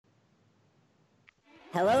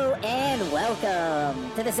Hello and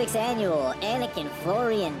welcome to the 6th Annual Anakin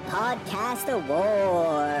Florian Podcast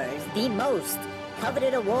Awards, the most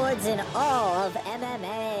coveted awards in all of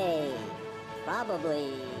MMA.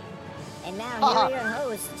 Probably. And now here are your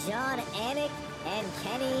hosts, John Anik and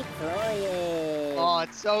Kenny Florian. Oh,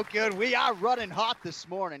 it's so good. We are running hot this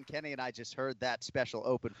morning. Kenny and I just heard that special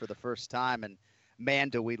open for the first time, and man,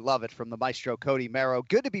 do we love it from the maestro Cody Merrow.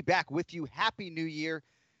 Good to be back with you. Happy New Year.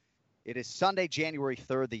 It is Sunday, January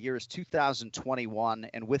 3rd. The year is 2021.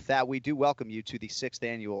 And with that, we do welcome you to the 6th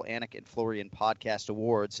Annual Anik and Florian Podcast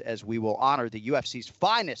Awards, as we will honor the UFC's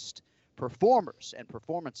finest performers and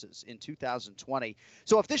performances in 2020.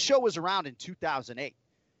 So if this show was around in 2008,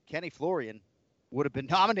 Kenny Florian would have been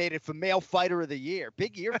nominated for Male Fighter of the Year.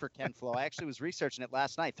 Big year for Ken Flo. I actually was researching it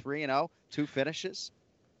last night. 3-0, 2 finishes.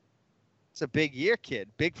 It's a big year, kid.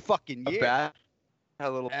 Big fucking year. A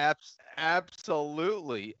little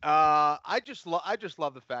absolutely. I just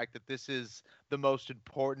love the fact that this is the most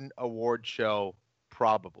important award show,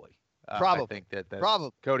 probably. I think that probably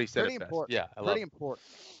Cody said pretty it best. Important. Yeah, I love pretty important.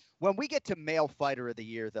 When we get to Male Fighter of the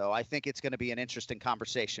Year, though, I think it's going to be an interesting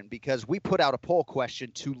conversation because we put out a poll question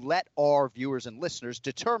to let our viewers and listeners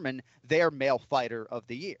determine their Male Fighter of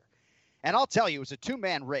the Year. And I'll tell you, it was a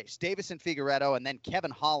two-man race, Davis and Figueiredo, and then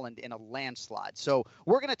Kevin Holland in a landslide. So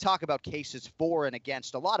we're going to talk about cases for and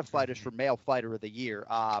against a lot of fighters for Male Fighter of the Year.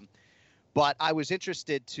 But I was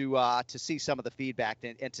interested to see some of the feedback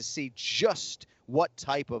and to see just what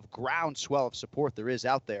type of groundswell of support there is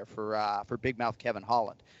out there for Big Mouth Kevin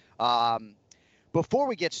Holland. Before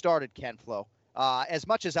we get started, Ken Flo, as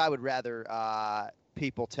much as I would rather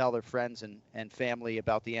people tell their friends and family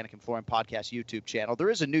about the Anakin Florian Podcast YouTube channel, there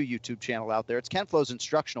is a new YouTube channel out there. It's Ken Flo's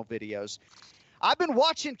instructional videos. I've been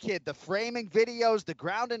watching, kid, the framing videos, the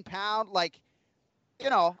ground and pound,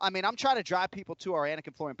 I'm trying to drive people to our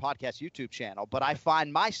Anakin Florian Podcast YouTube channel, but I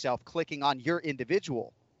find myself clicking on your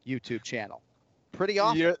individual YouTube channel pretty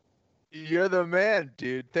often. You're the man,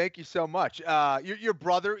 dude. Thank you so much. Your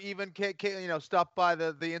brother even stopped by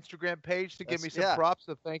the Instagram page to give me some props.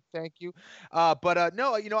 So thank you. No,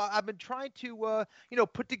 I've been trying to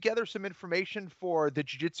put together some information for the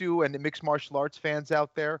jiu-jitsu and the mixed martial arts fans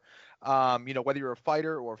out there. Whether you're a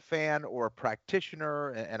fighter or a fan or a practitioner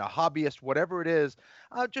and a hobbyist, whatever it is,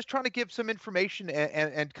 just trying to give some information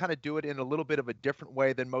and kind of do it in a little bit of a different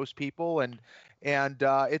way than most people. And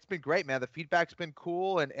it's been great, man. The feedback's been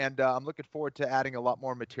cool, and I'm looking forward to adding a lot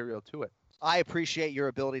more material to it. I appreciate your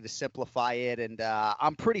ability to simplify it, and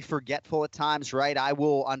I'm pretty forgetful at times, right? I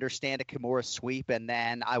will understand a Kimura sweep, and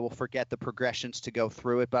then I will forget the progressions to go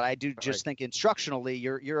through it. But I do just think instructionally,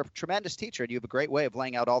 you're a tremendous teacher, and you have a great way of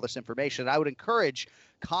laying out all this information. And I would encourage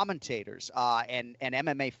commentators and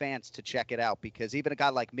MMA fans to check it out, because even a guy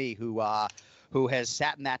like me who has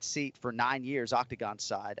sat in that seat for 9 years, Octagon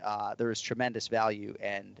side, there is tremendous value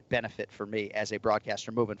and benefit for me as a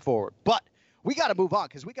broadcaster moving forward. But we got to move on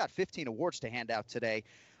because we got 15 awards to hand out today.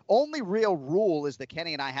 Only real rule is that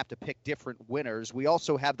Kenny and I have to pick different winners. We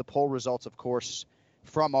also have the poll results, of course,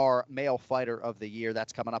 from our Male Fighter of the Year.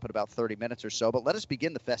 That's coming up in about 30 minutes or so. But let us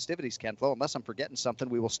begin the festivities, Ken Flo. Unless I'm forgetting something,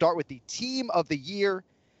 we will start with the Team of the Year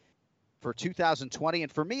for 2020.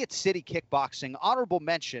 And for me, it's City Kickboxing. Honorable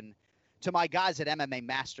mention to my guys at MMA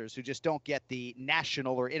Masters who just don't get the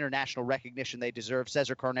national or international recognition they deserve.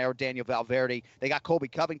 Cesar Carnero, Daniel Valverde. They got Colby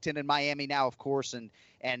Covington in Miami now, of course, and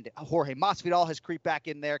Jorge Masvidal has creeped back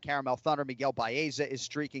in there. Caramel Thunder, Miguel Baeza is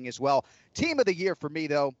streaking as well. Team of the Year for me,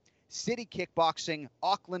 though, City Kickboxing,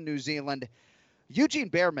 Auckland, New Zealand. Eugene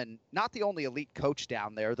Behrman, not the only elite coach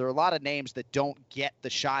down there. There are a lot of names that don't get the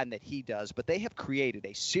shine that he does, but they have created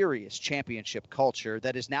a serious championship culture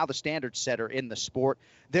that is now the standard setter in the sport.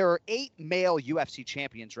 There are 8 male UFC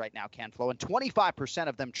champions right now, Ken Flo, and 25%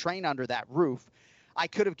 of them train under that roof. I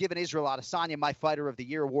could have given Israel Adesanya my Fighter of the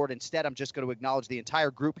Year award. Instead, I'm just going to acknowledge the entire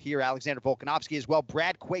group here. Alexander Volkanovski as well.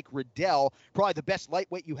 Brad Quake Riddell, probably the best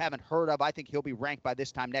lightweight you haven't heard of. I think he'll be ranked by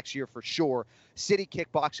this time next year for sure. City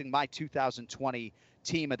Kickboxing, my 2020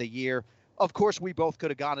 Team of the Year. Of course, we both could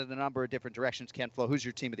have gone in a number of different directions. Ken Flo, who's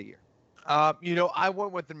your Team of the Year? I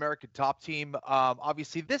went with the American Top Team.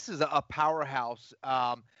 Obviously, this is a powerhouse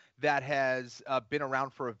that has been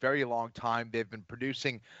around for a very long time. They've been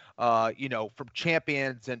producing, from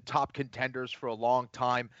champions and top contenders for a long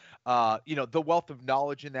time. The wealth of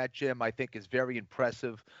knowledge in that gym, I think, is very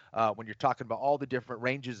impressive when you're talking about all the different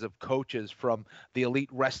ranges of coaches, from the elite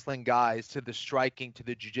wrestling guys to the striking to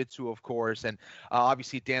the jiu-jitsu, of course. And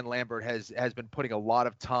obviously, Dan Lambert has been putting a lot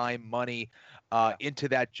of time, money, into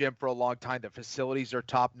that gym for a long time. The facilities are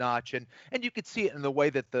top notch, and you can see it in the way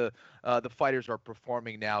that the fighters are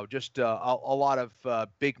performing now. Just a lot of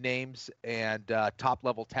big names and top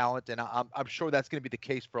level talent, and I'm sure that's going to be the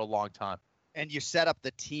case for a long time. And you set up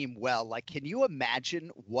the team well. Like, can you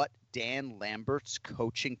imagine what Dan Lambert's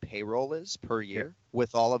coaching payroll is per year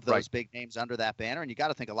with all of those big names under that banner? And you got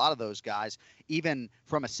to think a lot of those guys, even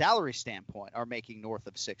from a salary standpoint, are making north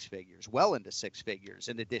of six figures, well into six figures,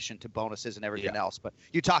 in addition to bonuses and everything else. But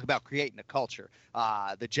you talk about creating a culture.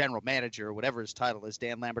 The general manager, or whatever his title is,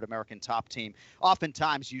 Dan Lambert, American Top Team,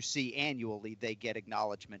 oftentimes you see annually they get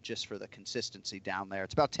acknowledgement just for the consistency down there.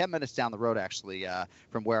 It's about 10 minutes down the road, actually,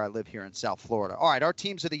 from where I live here in South Florida. All right, our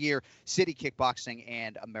teams of the year: City Kickboxing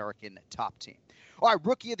and American Top Team. All right,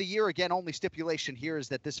 Rookie of the Year, again, only stipulation here is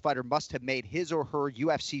that this fighter must have made his or her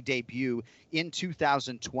UFC debut in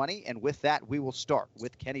 2020. And with that, we will start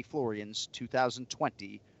with Kenny Florian's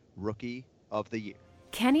 2020 Rookie of the Year.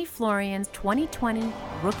 Kenny Florian's 2020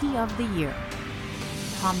 Rookie of the Year,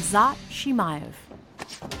 Khamzat Chimaev.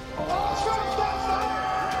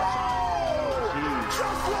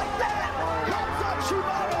 Just like that, Khamzat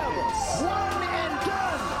Chimaev, one and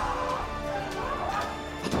done.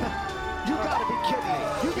 You gotta be kidding me.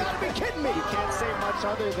 You gotta be kidding me. You can't say much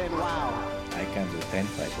other than wow. I can do 10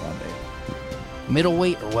 fights one day.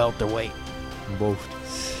 Middleweight or welterweight? Both.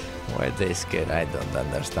 Why they scared? I don't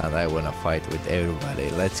understand. I wanna fight with everybody.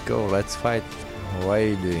 Let's go. Let's fight. Why are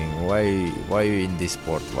you doing? Why are you in this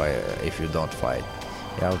sport? Why if you don't fight?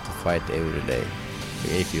 You have to fight every day.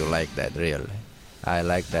 If you like that, really. I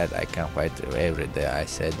like that. I can fight every day. I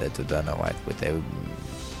said that to Dana White with every.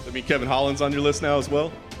 I mean, Kevin Holland's on your list now as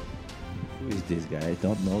well? Who is this guy? I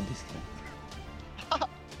don't know this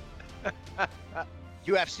guy.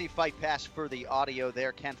 UFC Fight Pass for the audio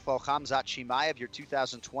there. Ken Fo, Khamzat Chimaev, your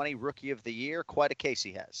 2020 Rookie of the Year. Quite a case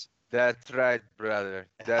he has. That's right, brother.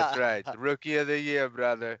 That's right. Rookie of the Year,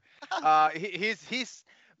 brother. He's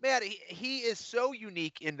man, he is so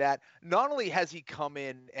unique in that not only has he come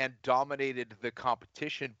in and dominated the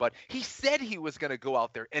competition, but he said he was going to go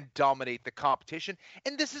out there and dominate the competition.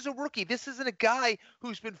 And this is a rookie. This isn't a guy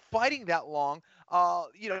who's been fighting that long,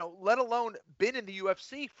 let alone been in the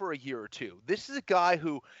UFC for a year or two. This is a guy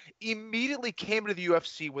who immediately came into the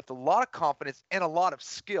UFC with a lot of confidence and a lot of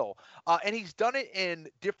skill. And he's done it in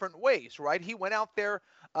different ways, right? He went out there,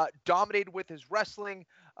 dominated with his wrestling.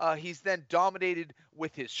 He's then dominated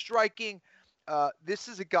with his striking. This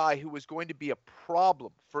is a guy who is going to be a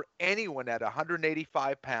problem for anyone at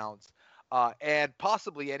 185 pounds and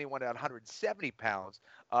possibly anyone at 170 pounds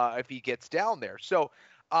if he gets down there. So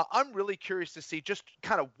I'm really curious to see just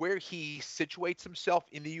kind of where he situates himself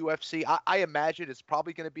in the UFC. I imagine it's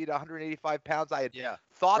probably going to be at 185 pounds. I had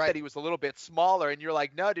thought that he was a little bit smaller, and you're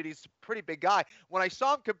like, no, dude, he's a pretty big guy. When I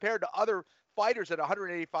saw him compared to other fighters at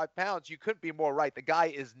 185 pounds, you couldn't be more right. The guy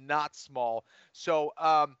is not small. So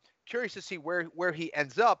curious to see where he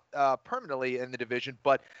ends up permanently in the division.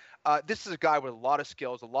 But this is a guy with a lot of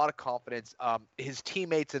skills, a lot of confidence. His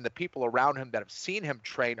teammates and the people around him that have seen him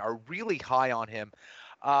train are really high on him.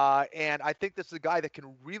 And I think this is a guy that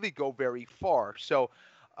can really go very far. So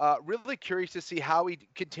really curious to see how he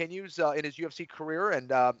continues in his UFC career.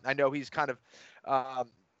 And I know he's kind of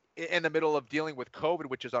in the middle of dealing with COVID,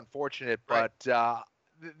 which is unfortunate, but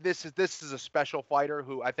this is a special fighter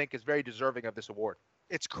who I think is very deserving of this award.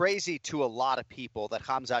 It's crazy to a lot of people that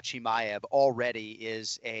Khamzat Chimaev already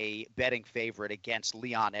is a betting favorite against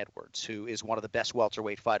Leon Edwards, who is one of the best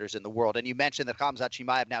welterweight fighters in the world. And you mentioned that Khamzat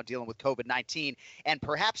Chimaev now dealing with COVID-19, and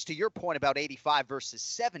perhaps to your point about 85 versus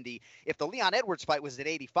 70, if the Leon Edwards fight was at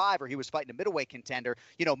 85 or he was fighting a middleweight contender,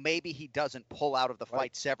 maybe he doesn't pull out of the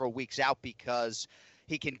fight several weeks out because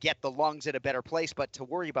he can get the lungs in a better place. But to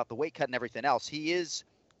worry about the weight cut and everything else, he is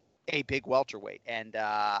a big welterweight. And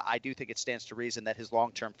I do think it stands to reason that his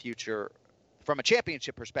long-term future from a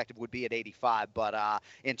championship perspective would be at 85. But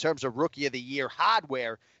in terms of Rookie of the Year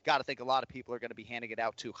hardware, got to think a lot of people are going to be handing it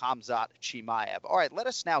out to Khamzat Chimaev. All right, let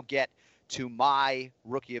us now get to my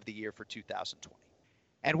Rookie of the Year for 2020.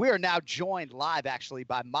 And we are now joined live, actually,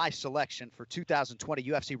 by my selection for 2020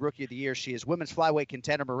 UFC Rookie of the Year. She is women's flyweight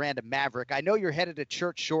contender Miranda Maverick. I know you're headed to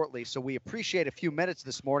church shortly, so we appreciate a few minutes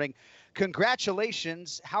this morning.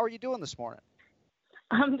 Congratulations. How are you doing this morning?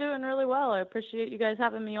 I'm doing really well. I appreciate you guys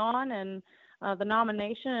having me on and the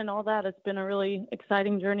nomination and all that. It's been a really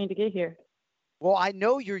exciting journey to get here. Well, I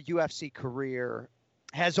know your UFC career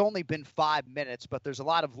has only been 5 minutes, but there's a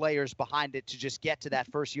lot of layers behind it to just get to that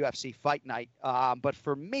first UFC fight night. But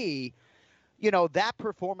for me, that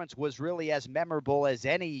performance was really as memorable as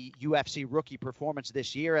any UFC rookie performance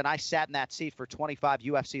this year, and I sat in that seat for 25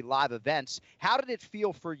 UFC live events. How did it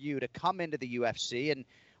feel for you to come into the UFC and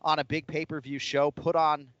on a big pay-per-view show put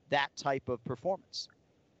on that type of performance?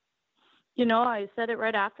 I said it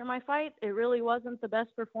right after my fight. It really wasn't the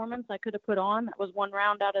best performance I could have put on. That was one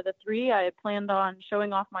round out of the 3 I had planned on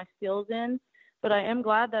showing off my skills in. But I am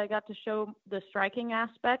glad that I got to show the striking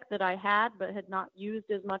aspect that I had but had not used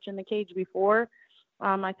as much in the cage before.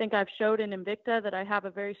 I think I've showed in Invicta that I have a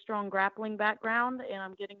very strong grappling background, and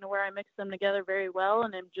I'm getting to where I mix them together very well,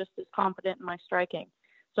 and I'm just as confident in my striking.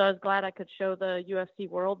 So I was glad I could show the UFC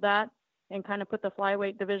world that and kind of put the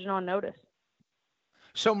flyweight division on notice.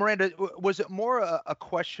 So Miranda, was it more a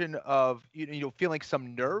question of feeling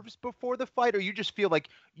some nerves before the fight, or you just feel like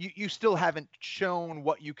you still haven't shown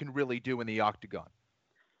what you can really do in the octagon?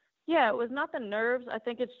 Yeah, it was not the nerves. I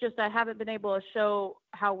think it's just I haven't been able to show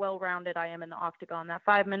how well-rounded I am in the octagon. That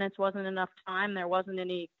 5 minutes wasn't enough time. There wasn't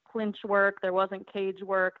any clinch work. There wasn't cage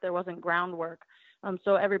work. There wasn't ground work.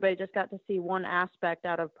 So everybody just got to see one aspect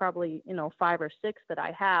out of probably 5 or 6 that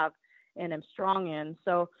I have and am strong in.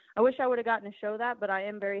 So I wish I would have gotten to show that, but I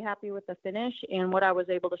am very happy with the finish and what I was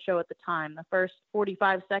able to show at the time. The first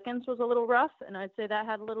 45 seconds was a little rough, and I'd say that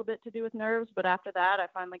had a little bit to do with nerves, but after that, I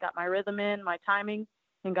finally got my rhythm in, my timing,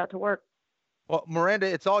 and got to work. Well, Miranda,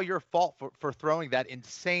 it's all your fault for throwing that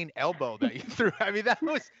insane elbow that you threw. I mean, that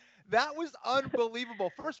was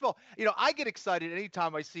unbelievable. First of all, I get excited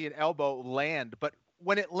anytime I see an elbow land, but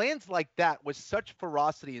when it lands like that with such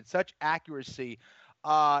ferocity and such accuracy,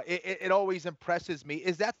 it always impresses me.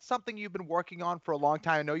 Is that something you've been working on for a long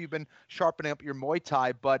time? I know you've been sharpening up your Muay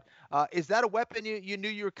Thai, but is that a weapon you knew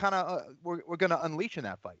you were kind of were going to unleash in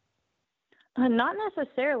that fight? Not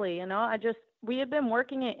necessarily. We had been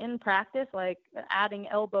working it in practice, like adding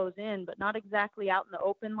elbows in, but not exactly out in the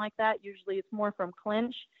open like that. Usually it's more from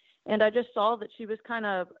clinch. And I just saw that she was kind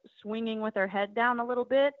of swinging with her head down a little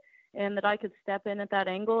bit, and that I could step in at that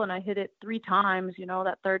angle, and I hit it 3 times.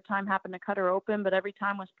 That third time happened to cut her open, but every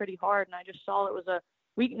time was pretty hard, and I just saw it was a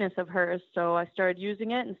weakness of hers. So I started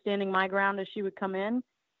using it and standing my ground as she would come in,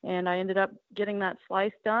 and I ended up getting that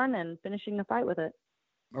slice done and finishing the fight with it.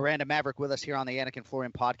 Miranda Maverick with us here on the Anakin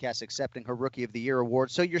Florian podcast, accepting her Rookie of the Year award.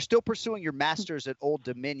 So you're still pursuing your Masters at Old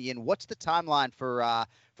Dominion. What's the timeline for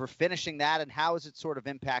finishing that, and how is it sort of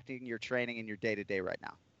impacting your training and your day-to-day right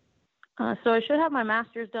now? So I should have my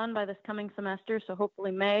master's done by this coming semester, so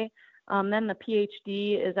hopefully May. Then the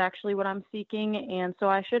PhD is actually what I'm seeking, and so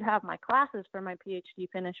I should have my classes for my PhD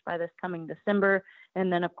finished by this coming December,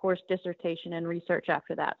 and then, of course, dissertation and research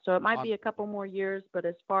after that. So it might be a couple more years, but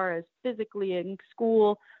as far as physically in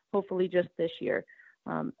school, hopefully just this year.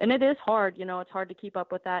 And it is hard, it's hard to keep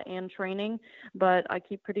up with that and training, but I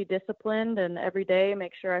keep pretty disciplined, and every day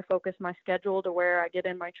make sure I focus my schedule to where I get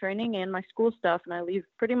in my training and my school stuff, and I leave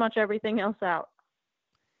pretty much everything else out.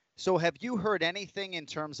 So have you heard anything in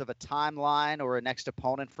terms of a timeline or a next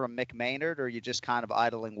opponent from Mick Maynard, or are you just kind of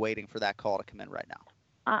idling, waiting for that call to come in right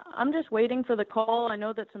now? I'm just waiting for the call. I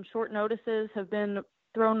know that some short notices have been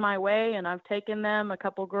thrown my way, and I've taken them. A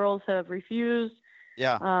couple girls have refused.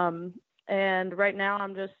 Yeah. And right now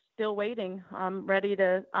I'm just still waiting. I'm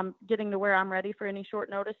getting to where I'm ready for any short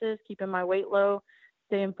notices, keeping my weight low,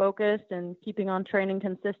 staying focused, and keeping on training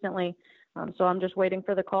consistently. So I'm just waiting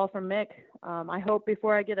for the call from Mick. I hope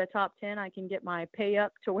before I get a top 10, I can get my pay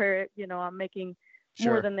up to where, I'm making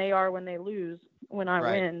more than they are when they lose, when I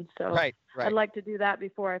win. So I'd like to do that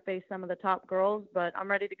before I face some of the top girls, but I'm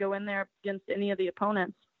ready to go in there against any of the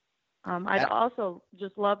opponents. I'd also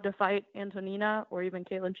just love to fight Antonina or even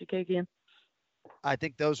Caitlin Chikagian. I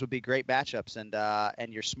think those would be great matchups,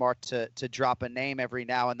 and you're smart to drop a name every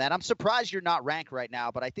now and then. I'm surprised you're not ranked right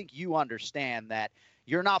now, but I think you understand that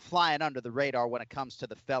you're not flying under the radar when it comes to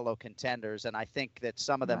the fellow contenders, and I think that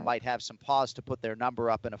some of them might have some pause to put their number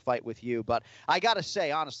up in a fight with you. But I got to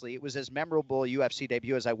say, honestly, it was as memorable a UFC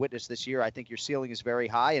debut as I witnessed this year. I think your ceiling is very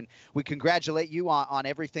high, and we congratulate you on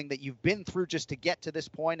everything that you've been through just to get to this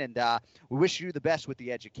point, and we wish you the best with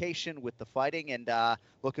the education, with the fighting, and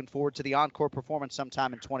looking forward to the encore performance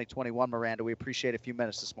sometime in 2021, Miranda. We appreciate a few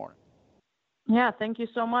minutes this morning. Yeah, thank you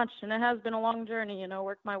so much. And it has been a long journey,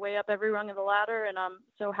 worked my way up every rung of the ladder, and I'm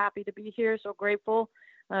so happy to be here, so grateful.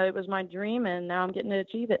 It was my dream, and now I'm getting to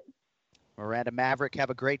achieve it. Miranda Maverick,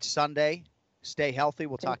 have a great Sunday. Stay healthy.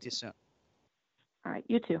 We'll talk to you soon. All right,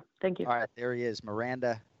 you too. Thank you. All right, there he is,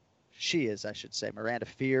 Miranda. She is, I should say, Miranda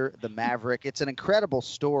Fear, the Maverick. It's an incredible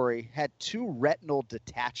story. Had 2 retinal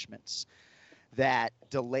detachments that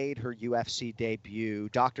delayed her UFC debut.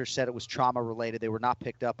 Doctors said it was trauma-related. They were not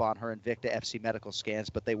picked up on her Invicta FC medical scans,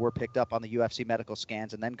 but they were picked up on the UFC medical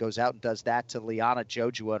scans, and then goes out and does that to Liana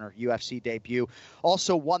Jojua in her UFC debut.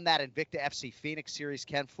 Also won that Invicta FC Phoenix Series,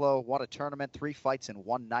 Ken Flo. Won a tournament, 3 fights in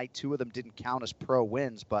one night. 2 of them didn't count as pro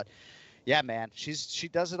wins, but yeah, man, she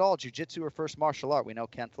does it all. Jiu-jitsu, her first martial art. We know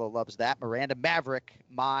Ken Flo loves that. Miranda Maverick,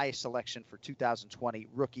 my selection for 2020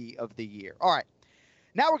 Rookie of the Year. All right.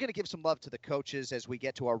 Now we're going to give some love to the coaches as we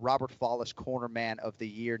get to our Robert Follis Cornerman of the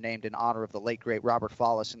Year, named in honor of the late, great Robert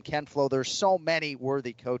Follis. And Ken Flo, there's so many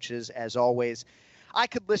worthy coaches, as always. I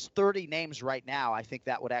could list 30 names right now. I think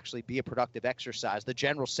that would actually be a productive exercise. The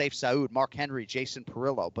General Saif Saud, Mark Henry, Jason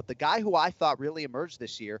Perillo. But the guy who I thought really emerged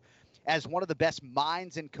this year as one of the best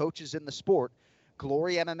minds and coaches in the sport,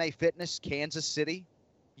 Glory MMA Fitness, Kansas City,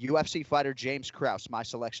 UFC fighter James Krause, my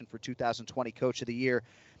selection for 2020 Coach of the Year.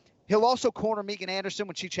 He'll also corner Megan Anderson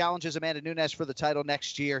when she challenges Amanda Nunes for the title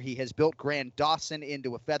next year. He has built Grant Dawson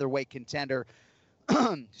into a featherweight contender.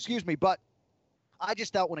 Excuse me, but I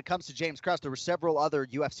just thought when it comes to James Krause, there were several other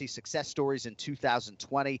UFC success stories in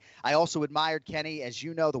 2020. I also admired Kenny, as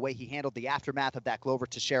you know, the way he handled the aftermath of that Glover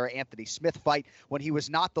Teixeira-Anthony Smith fight when he was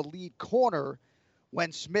not the lead corner,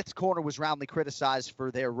 when Smith's corner was roundly criticized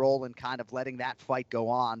for their role in kind of letting that fight go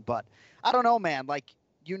on. But I don't know, man, like,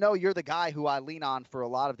 you know, you're the guy who I lean on for a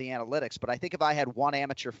lot of the analytics, but I think if I had one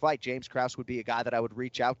amateur fight, James Krause would be a guy that I would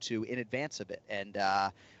reach out to in advance of it. And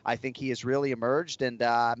I think he has really emerged, and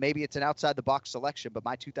maybe it's an outside-the-box selection, but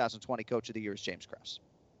my 2020 Coach of the Year is James Krause.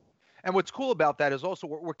 And what's cool about that is also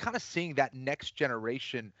we're kind of seeing that next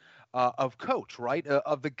generation of coach, right?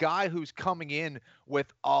 Of the guy who's coming in with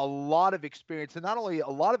a lot of experience, and not only a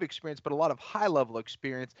lot of experience, but a lot of high-level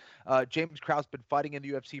experience. James Krause been fighting in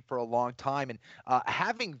the UFC for a long time, and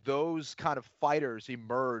having those kind of fighters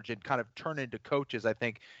emerge and kind of turn into coaches, I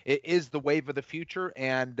think, it is the wave of the future.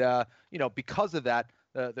 And you know, because of that,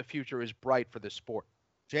 the future is bright for this sport.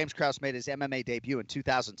 James Krause made his MMA debut in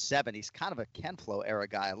 2007. He's kind of a Ken Flo era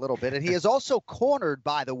guy a little bit, and he is also cornered,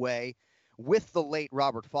 by the way, with the late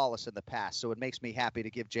Robert Follis in the past. So it makes me happy to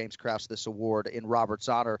give James Krause this award in Robert's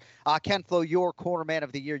honor. Ken Flo, your cornerman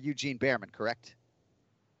of the year, Eugene Behrman, correct?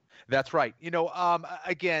 That's right. You know,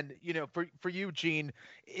 again, you know, for Eugene,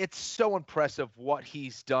 it's so impressive what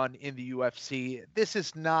he's done in the UFC. This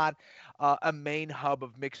is not a main hub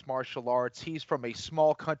of mixed martial arts. He's from a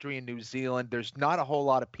small country in New Zealand. There's not a whole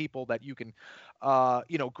lot of people that you can,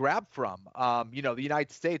 you know, grab from. You know, the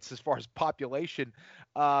United States, as far as population,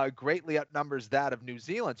 greatly outnumbers that of New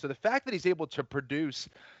Zealand. So the fact that he's able to produce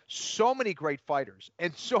so many great fighters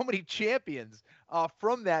and so many champions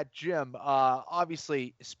from that gym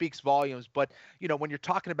obviously speaks volumes. But, you know, when you're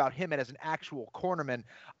talking about him and as an actual cornerman,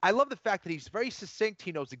 I love the fact that he's very succinct.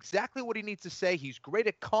 He knows exactly what he needs to say. He's great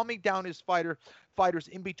at calming down his fighters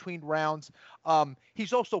in between rounds.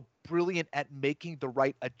 He's also brilliant at making the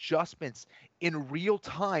right adjustments in real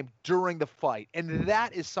time during the fight. And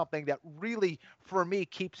that is something that really, for me,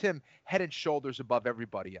 keeps him head and shoulders above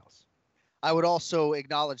everybody else. I would also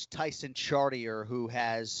acknowledge Tyson Chartier, who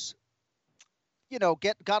has, you know,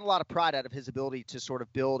 got a lot of pride out of his ability to sort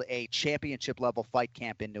of build a championship-level fight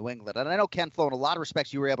camp in New England. And I know, Ken Flo, in a lot of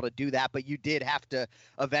respects, you were able to do that, but you did have to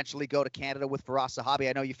eventually go to Canada with Firas Zahabi.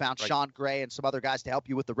 I know you found Sean Gray and some other guys to help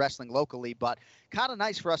you with the wrestling locally, but kind of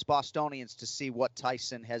nice for us Bostonians to see what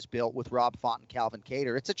Tyson has built with Rob Font and Calvin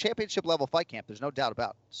Kattar. It's a championship-level fight camp. There's no doubt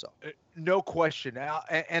about it. So. No question.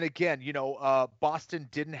 And again, you know, Boston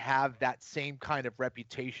didn't have that same kind of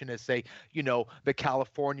reputation as, say, you know, the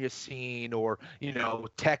California scene or, you know,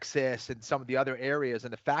 Texas and some of the other areas.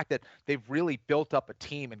 And the fact that they've really built up a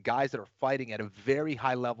team and guys that are fighting at a very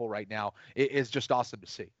high level right now is just awesome to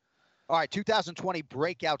see. All right, 2020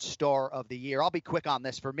 Breakout Star of the Year. I'll be quick on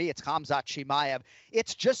this. For me, it's Khamzat Chimaev.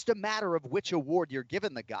 It's just a matter of which award you're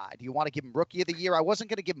giving the guy. Do you want to give him Rookie of the Year? I wasn't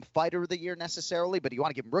going to give him Fighter of the Year necessarily, but do you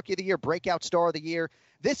want to give him Rookie of the Year, Breakout Star of the Year?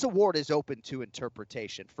 This award is open to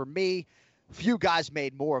interpretation. For me, few guys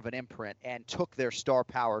made more of an imprint and took their star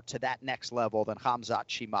power to that next level than Khamzat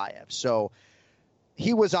Chimaev. So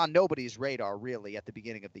he was on nobody's radar, really, at the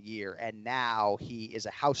beginning of the year, and now he is a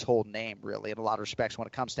household name, really, in a lot of respects when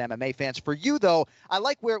it comes to MMA fans. For you, though, I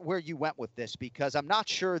like where you went with this, because I'm not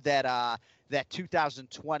sure that that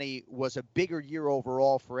 2020 was a bigger year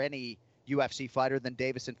overall for any UFC fighter than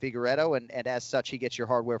Deiveson Figueiredo, and as such, he gets your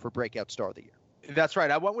hardware for Breakout Star of the Year. That's right.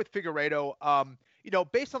 I went with Figueiredo. You know,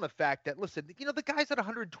 based on the fact that, listen, you know, the guys at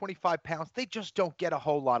 125 pounds, they just don't get a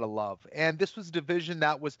whole lot of love. And this was a division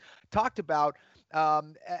that was talked about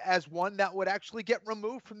as one that would actually get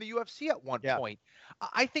removed from the UFC at one point.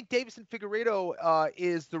 I think Deiveson Figueiredo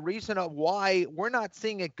is the reason of why we're not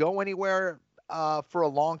seeing it go anywhere for a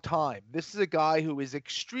long time. This is a guy who is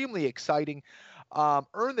extremely exciting,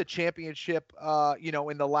 earned the championship,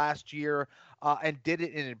 in the last year, and did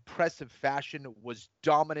it in impressive fashion, was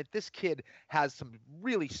dominant. This kid has some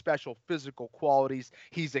really special physical qualities.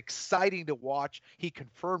 He's exciting to watch. He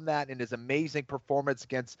confirmed that in his amazing performance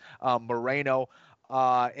against Moreno.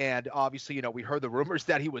 And obviously, we heard the rumors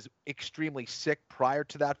that he was extremely sick prior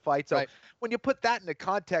to that fight. So when you put that into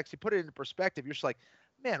context, you put it into perspective, you're just like,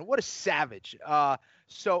 man, what a savage.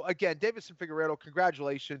 So again, Deiveson Figueiredo,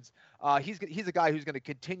 congratulations. He's a guy who's going to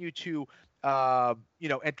continue to,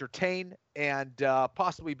 entertain and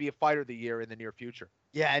possibly be a fighter of the year in the near future.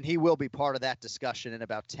 Yeah, and he will be part of that discussion in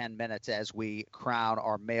about 10 minutes as we crown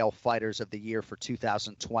our male fighters of the year for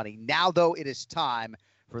 2020. Now, though, it is time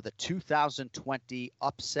for the 2020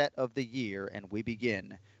 upset of the year, and we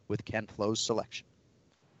begin with Ken Flo's selection.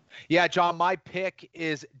 Yeah, John, my pick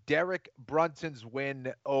is Derek Brunson's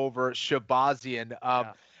win over Shabazian.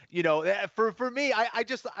 For me,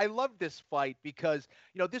 I love this fight because,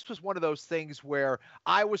 this was one of those things where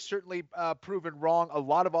I was certainly proven wrong. A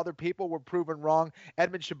lot of other people were proven wrong.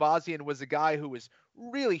 Edmund Shabazian was a guy who was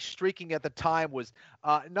really streaking at the time, was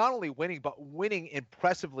not only winning, but winning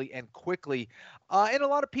impressively and quickly. And a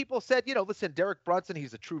lot of people said, listen, Derek Brunson,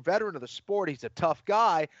 he's a true veteran of the sport. He's a tough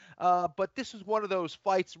guy. But this is one of those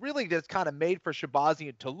fights really that's kind of made for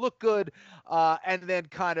Shabazian to look good and then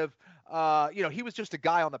kind of, he was just a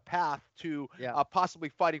guy on the path to possibly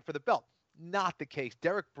fighting for the belt. Not the case.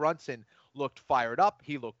 Derek Brunson looked fired up.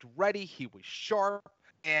 He looked ready. He was sharp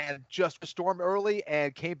and just stormed early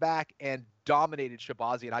and came back and dominated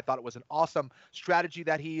Shabazian. I thought it was an awesome strategy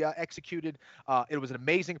that he executed. It was an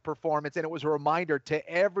amazing performance, and it was a reminder to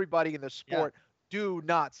everybody in the sport, do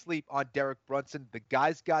not sleep on Derek Brunson. The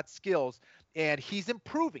guy's got skills, and he's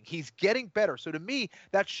improving. He's getting better. So to me,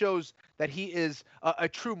 that shows that he is a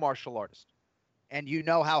true martial artist. And you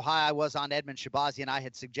know how high I was on Edmund Shabazian. I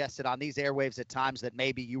had suggested on these airwaves at times that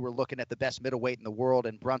maybe you were looking at the best middleweight in the world,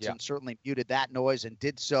 and Brunson certainly muted that noise and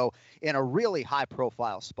did so in a really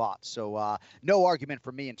high-profile spot. So no argument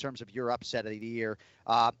for me in terms of your upset of the year.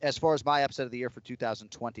 As far as my upset of the year for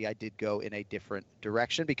 2020, I did go in a different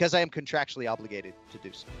direction because I am contractually obligated to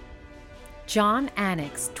do so. John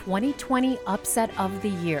Anik's 2020 upset of the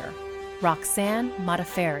year, Roxanne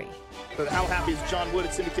Modafferi. But how happy is John Wood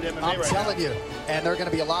at Syndicate MMA I'm telling you, and there are going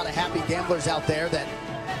to be a lot of happy gamblers out there that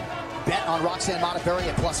bet on Roxanne Modafferi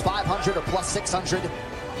at plus 500 or plus 600.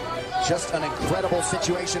 Just an incredible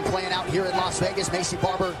situation playing out here in Las Vegas. Macy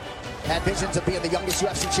Barber had visions of being the youngest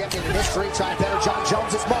UFC champion in history, trying to better John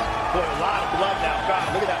Jones's mark. Boy, a lot of blood now.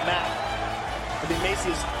 God, look at that map. I think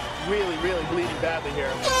Macy is really, really bleeding badly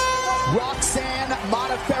here. Roxanne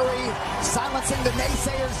Modafferi silencing the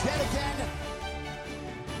naysayers yet again.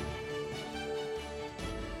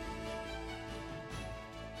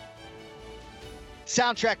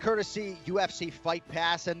 Soundtrack courtesy UFC Fight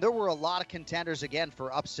Pass, and there were a lot of contenders again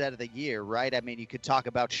for upset of the year, right? I mean, you could talk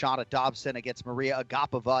about Shauna Dobson against Maria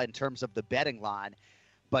Agapova in terms of the betting line,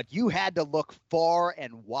 but you had to look far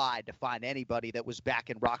and wide to find anybody that was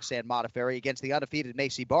backing Roxanne Modafferi against the undefeated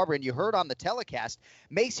Macy Barber. And you heard on the telecast,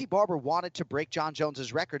 Macy Barber wanted to break John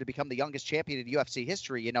Jones's record to become the youngest champion in UFC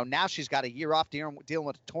history. Now she's got a year off dealing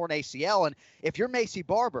with a torn ACL. And if you're Macy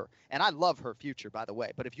Barber, and I love her future, by the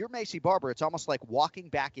way, but if you're Macy Barber, it's almost like walking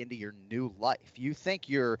back into your new life. You think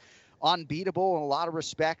you're unbeatable in a lot of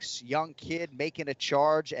respects, young kid making a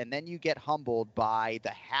charge, and then you get humbled by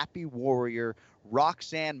the happy warrior,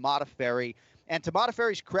 Roxanne Modafferi. And to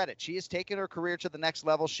Modafferi's credit, she has taken her career to the next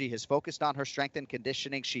level. She has focused on her strength and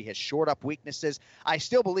conditioning. She has shored up weaknesses. I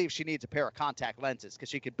still believe she needs a pair of contact lenses because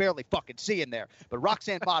she could barely fucking see in there. But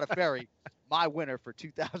Roxanne Modafferi, my winner for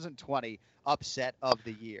 2020 upset of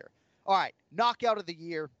the year. All right, knockout of the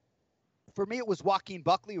year. For me, it was Joaquin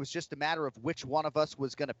Buckley. It was just a matter of which one of us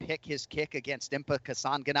was going to pick his kick against Impa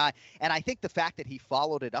Kasanganay. And I think the fact that he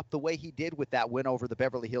followed it up the way he did with that win over the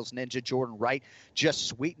Beverly Hills Ninja, Jordan Wright, just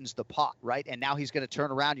sweetens the pot, right? And now he's going to turn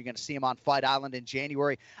around. You're going to see him on Fight Island in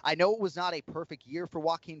January. I know it was not a perfect year for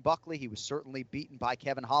Joaquin Buckley. He was certainly beaten by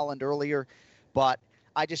Kevin Holland earlier, but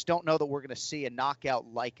I just don't know that we're going to see a knockout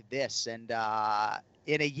like this. And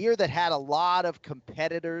in a year that had a lot of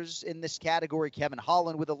competitors in this category, Kevin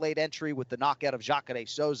Holland with a late entry with the knockout of Jacare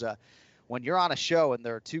Souza, when you're on a show and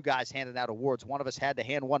there are two guys handing out awards, one of us had to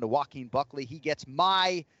hand one to Joaquin Buckley. He gets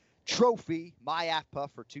my trophy, my AFPA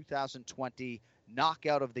for 2020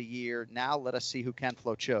 knockout of the year. Now let us see who Ken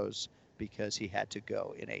Flo chose because he had to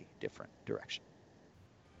go in a different direction.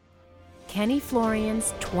 Kenny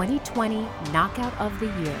Florian's 2020 knockout of the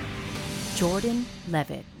year, Jordan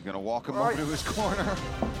Levitt. He's going to walk him over to his corner.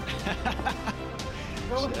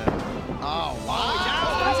 Oh, wow.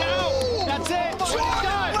 He's out. That's it.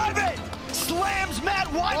 Jordan Levitt slams Matt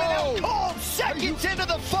Wyman out cold. Seconds into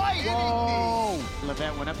the fight. Whoa.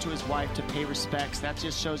 Levitt went up to his wife to pay respects. That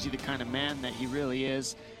just shows you the kind of man that he really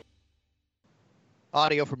is.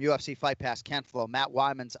 Audio from UFC Fight Pass Ken Flo. Matt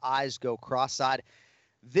Wyman's eyes go cross-eyed.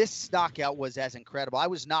 This knockout was as incredible. I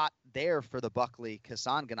was not there for the Buckley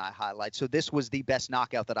Kasanganay highlight, so this was the best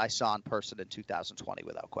knockout that I saw in person in 2020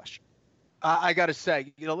 without question. I got to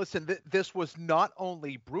say, listen, this was not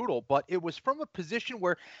only brutal, but it was from a position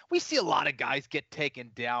where we see a lot of guys get taken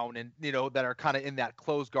down and, that are kind of in that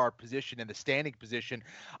closed guard position, in the standing position,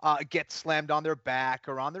 get slammed on their back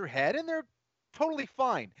or on their head, and they're totally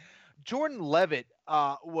fine. Jordan Levitt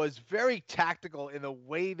was very tactical in the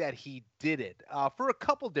way that he did it for a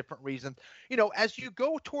couple different reasons. As you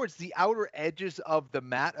go towards the outer edges of the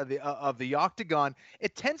mat, of the octagon,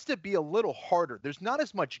 it tends to be a little harder. There's not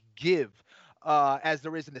as much give as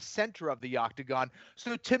there is in the center of the octagon.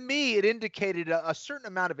 So to me, it indicated a certain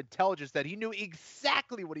amount of intelligence that he knew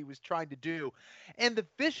exactly what he was trying to do. And the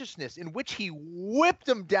viciousness in which he whipped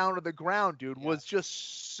him down to the ground, dude, was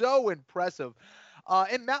just so impressive.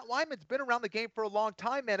 And Matt Wyman's been around the game for a long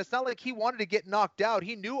time, man. It's not like he wanted to get knocked out.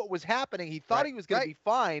 He knew what was happening. He thought he was going to be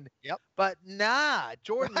fine. Yep. But nah,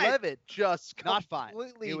 Jordan Levitt just not fine.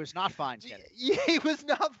 He was not fine, Kenny. Yeah, he was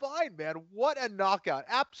not fine, man. What a knockout.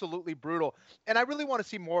 Absolutely brutal. And I really want to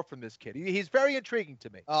see more from this kid. He's very intriguing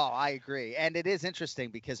to me. Oh, I agree. And it is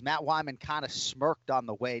interesting because Matt Wyman kind of smirked on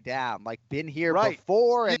the way down, like been here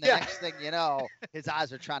before, and the next thing you know, his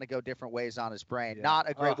eyes are trying to go different ways on his brain. Yeah. Not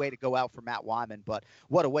a great way to go out for Matt Wyman, but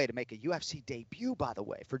what a way to make a UFC debut, by the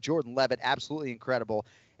way, for Jordan Levitt. Absolutely incredible.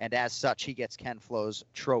 And as such, he gets Ken Flo's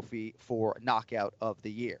trophy for Knockout of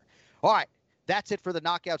the Year. All right, that's it for the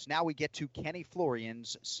knockouts. Now we get to Kenny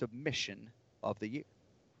Florian's Submission of the Year.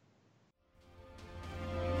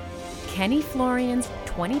 Kenny Florian's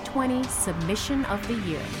 2020 Submission of the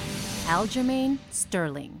Year. Aljamain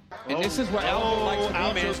Sterling. And this is where Aljo likes to be,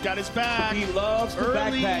 man. Aljo's got his back. He loves the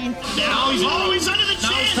backpack. Now he's under the chin.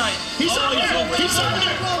 He's under. He's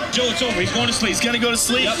under. Joe, it's over. He's going to sleep. He's going to go to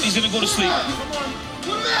sleep. Yep, he's going to go to sleep.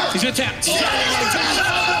 He's going to tap. He went out.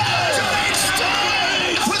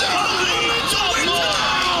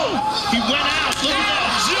 Look at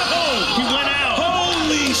that. He went out.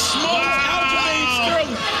 Holy smokes. Aljamain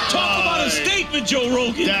Sterling. Talk about a statement, Joe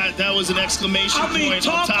Rogan. That was an exclamation point.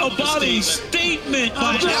 Talk about a statement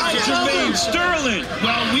by Aljamain Sterling.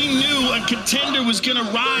 Well, we knew a contender was going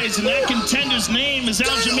to rise, and that contender's name is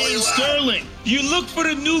Aljamain Sterling. You look for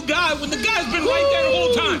the new guy when the guy's been right there the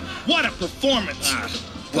whole time. What a performance.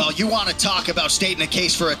 Well, you want to talk about stating a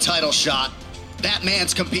case for a title shot. That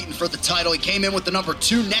man's competing for the title. He came in with the number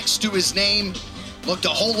 2 next to his name. Looked a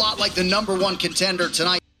whole lot like the number 1 contender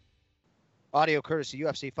tonight. Audio courtesy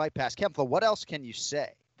UFC Fight Pass. Ken Flo, what else can you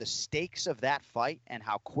say? The stakes of that fight and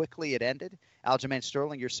how quickly it ended. Aljamain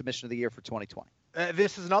Sterling, your Submission of the Year for 2020.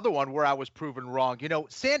 This is another one where I was proven wrong.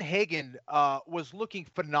 Sandhagen was looking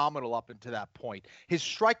phenomenal up until that point. His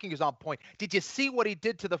striking is on point. Did you see what he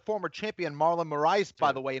did to the former champion Marlon Moraes,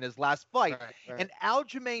 by the way, in his last fight? Right. And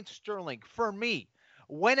Aljamain Sterling, for me,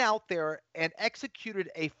 went out there and executed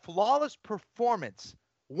a flawless performance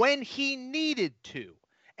when he needed to.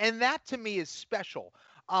 And that, to me, is special.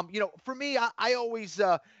 For me, I always,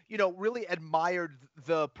 really admired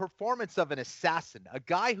the performance of an assassin, a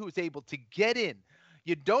guy who's able to get in.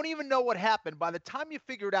 You don't even know what happened. By the time you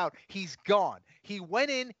figure it out, he's gone. He went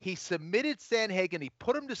in, he submitted Sandhagen, he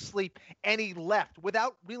put him to sleep, and he left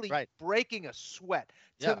without really breaking a sweat.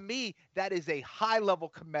 Yeah. To me, that is a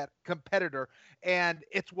high-level competitor, and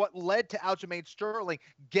it's what led to Aljamain Sterling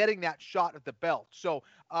getting that shot at the belt. So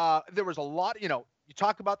there was a lot, you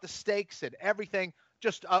talk about the stakes and everything.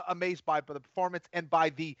 Just amazed by the performance and by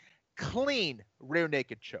the clean rear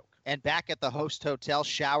naked choke. And back at the host hotel,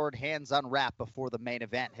 showered, hands unwrapped before the main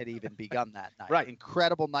event had even begun that night. Right.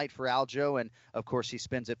 Incredible night for Aljo, and of course he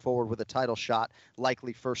spins it forward with a title shot,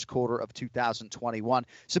 likely first quarter of 2021.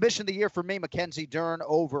 Submission of the Year for me, Mackenzie Dern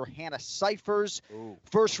over Hannah Cifers. Ooh.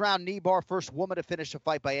 First round knee bar, first woman to finish a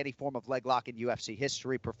fight by any form of leg lock in UFC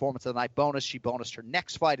history. Performance of the night bonus. She bonused her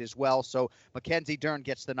next fight as well. So Mackenzie Dern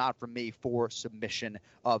gets the nod from me for Submission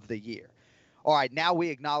of the Year. All right, now we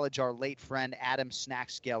acknowledge our late friend Adam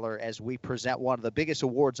Snacksgeller as we present one of the biggest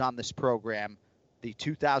awards on this program, the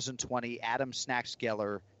 2020 Adam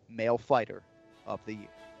Snacksgeller Male Fighter of the Year.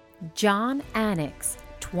 John Annex,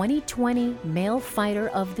 2020 Male Fighter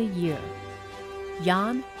of the Year.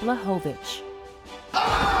 Jan Blachowicz.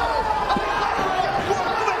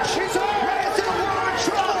 She's already in world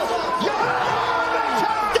trouble. Jan Blachowicz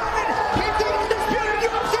has done it. He's the undisputed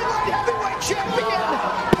UFC light heavyweight champion.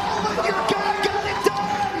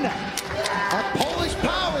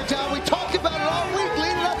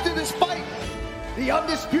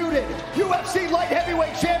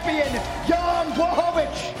 Jan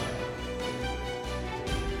Blachowicz.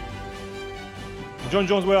 John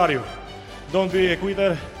Jones, where are you? Don't be a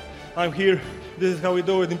quitter. I'm here. This is how we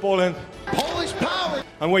do it in Poland. Polish power.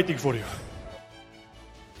 I'm waiting for you.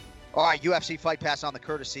 All right, UFC Fight Pass on the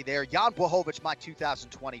courtesy there. Jan Blachowicz, my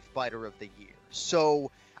 2020 Fighter of the Year. So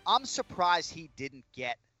I'm surprised he didn't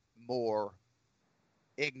get more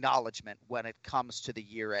acknowledgement when it comes to the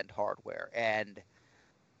year-end hardware. And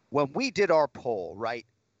when we did our poll, right,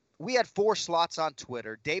 we had 4 slots on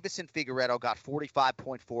Twitter. Davis and Figueiredo got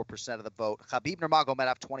 45.4% of the vote. Khabib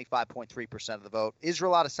Nurmagomedov, 25.3% of the vote.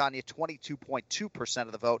 Israel Adesanya, 22.2%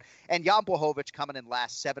 of the vote. And Jan Blachowicz coming in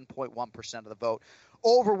last, 7.1% of the vote.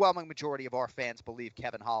 Overwhelming majority of our fans believe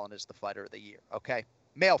Kevin Holland is the Fighter of the Year, okay?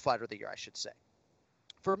 Male Fighter of the Year, I should say.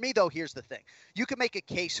 For me, though, here's the thing. You can make a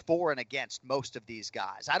case for and against most of these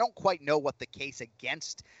guys. I don't quite know what the case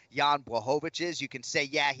against Jan Blachowicz is. You can say,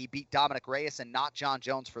 yeah, he beat Dominic Reyes and not John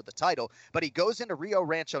Jones for the title, but he goes into Rio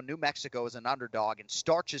Rancho, New Mexico as an underdog and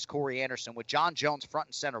starches Corey Anderson with John Jones front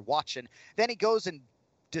and center watching. Then he goes and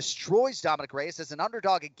destroys Dominic Reyes as an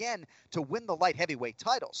underdog again to win the light heavyweight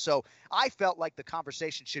title. So I felt like the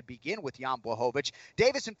conversation should begin with Jan Blachowicz.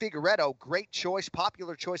 Davis and Figueiredo, great choice,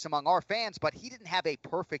 popular choice among our fans, but he didn't have a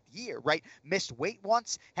perfect year, right? Missed weight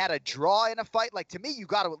once, had a draw in a fight. Like, to me, you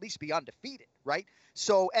got to at least be undefeated, right?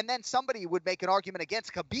 So, and then somebody would make an argument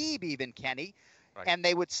against Khabib even, Kenny, right, and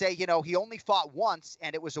they would say, you know, he only fought once,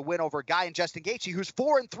 and it was a win over a guy in Justin Gaethje who's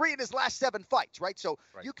 4-3 in his last 7 fights, right? So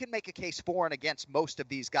you can make a case for and against most of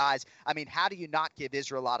these guys. I mean, how do you not give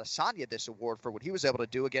Israel Adesanya this award for what he was able to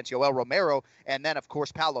do against Yoel Romero and then, of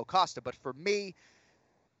course, Paulo Costa? But for me,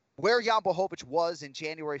 where Jan Blachowicz was in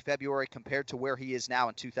January, February compared to where he is now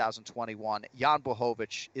in 2021, Jan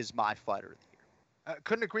Blachowicz is my Fighter of the Year.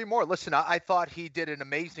 Couldn't agree more. Listen, I thought he did an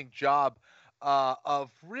amazing job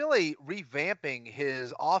of really revamping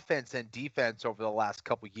his offense and defense over the last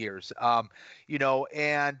couple years. You know,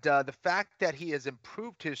 and the fact that he has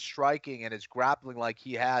improved his striking and his grappling like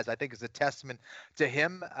he has, I think is a testament to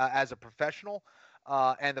him as a professional.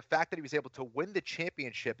 And the fact that he was able to win the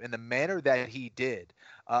championship in the manner that he did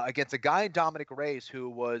against a guy in Dominic Reyes who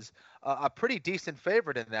was a pretty decent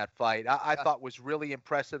favorite in that fight, I thought was really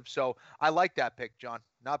impressive. So I like that pick, John.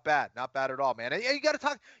 Not bad at all, man. And you got to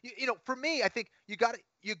talk. You know, for me, I think you got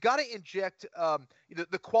to inject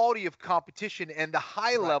the quality of competition and the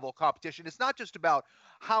high level competition. It's not just about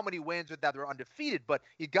how many wins or that they're undefeated, but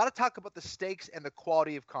you got to talk about the stakes and the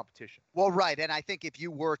quality of competition. Well, right. And I think if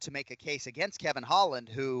you were to make a case against Kevin Holland,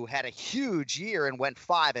 who had a huge year and went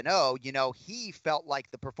 5-0, you know, he felt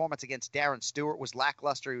like the performance against Darren Stewart was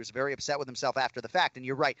lackluster. He was very upset with himself after the fact. And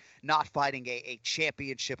you're right, not fighting a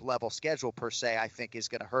championship level schedule per se, I think is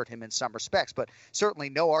going to hurt him in some respects. But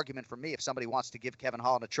certainly no argument for me if somebody wants to give Kevin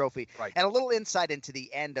Holland a trophy. Right. And a little insight into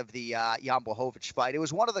the end of the Jan Blachowicz fight. It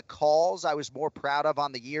was one of the calls I was more proud of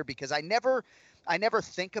on the year because I never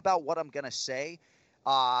think about what I'm going to say.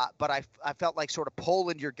 But I felt like sort of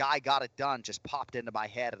Poland, your guy got it done, just popped into my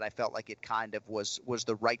head. And I felt like it kind of was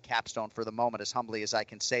the right capstone for the moment, as humbly as I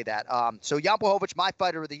can say that. So Jan Blachowicz, my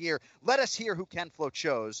Fighter of the Year. Let us hear who Ken Flo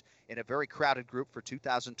chose in a very crowded group for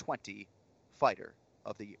 2020 Fighter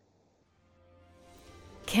of the Year.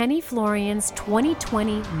 Kenny Florian's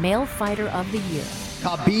 2020 Male Fighter of the Year.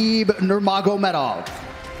 Khabib Nurmagomedov.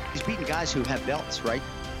 He's beating guys who have belts, right?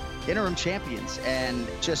 Interim champions, and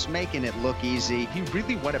just making it look easy. He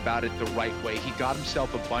really went about it the right way. He got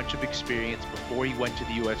himself a bunch of experience before he went to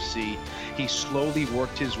the UFC. He slowly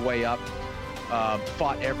worked his way up,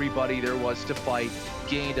 fought everybody there was to fight,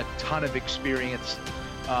 gained a ton of experience,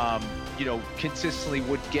 you know, consistently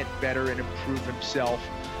would get better and improve himself.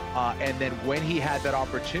 And then when he had that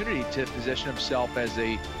opportunity to position himself as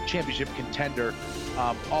a championship contender,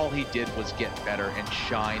 all he did was get better and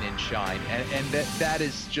shine and shine. And that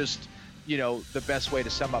is just, you know, the best way to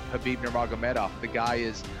sum up Khabib Nurmagomedov. The guy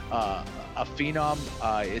is a phenom.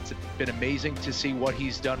 It's been amazing to see what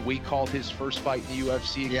he's done. We called his first fight in the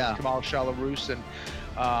UFC against Kamal Shalarus, and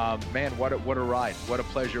man, what a ride. What a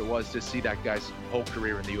pleasure it was to see that guy's whole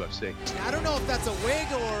career in the UFC. I don't know if that's a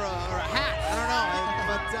wig or a hat. I don't know.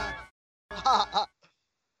 But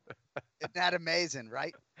Isn't that amazing,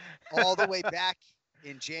 right? All the way back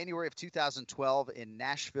in January of 2012 in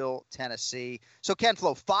Nashville, Tennessee. So, Ken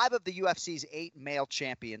Flo, 5 of the UFC's 8 male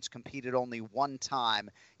champions competed only one time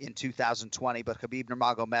in 2020, but Khabib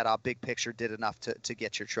Nurmagomedov, big picture, did enough to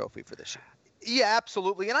get your trophy for this year. Yeah,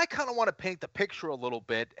 absolutely. And I kind of want to paint the picture a little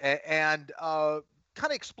bit and kind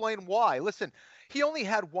of explain why. Listen, he only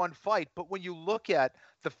had one fight, but when you look at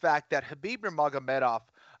the fact that Khabib Nurmagomedov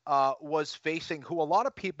was facing who a lot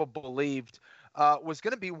of people believed was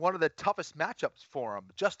going to be one of the toughest matchups for him.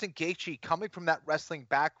 Justin Gaethje, coming from that wrestling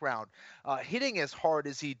background, hitting as hard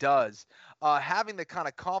as he does, having the kind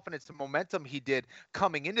of confidence and momentum he did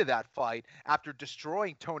coming into that fight after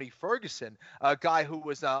destroying Tony Ferguson, a guy who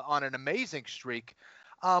was on an amazing streak,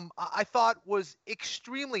 I thought was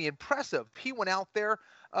extremely impressive. He went out there,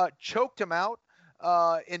 choked him out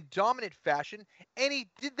in dominant fashion, and he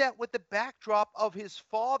did that with the backdrop of his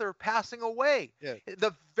father passing away. Yeah.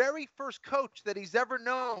 The very first coach that he's ever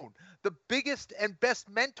known, the biggest and best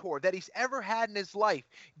mentor that he's ever had in his life,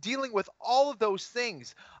 dealing with all of those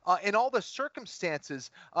things and all the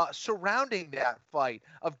circumstances surrounding that fight,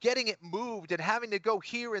 of getting it moved and having to go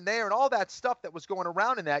here and there and all that stuff that was going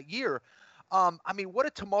around in that year. I mean, what a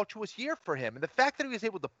tumultuous year for him. And the fact that he was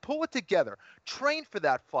able to pull it together, train for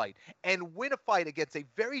that fight, and win a fight against a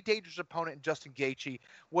very dangerous opponent in Justin Gaethje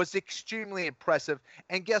was extremely impressive.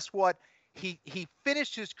 And guess what? He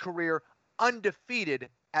finished his career undefeated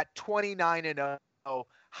at 29-0.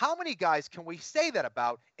 How many guys can we say that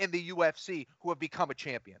about in the UFC who have become a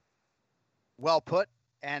champion? Well put.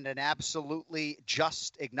 And an absolutely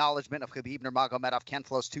just acknowledgement of Khabib Nurmagomedov, Ken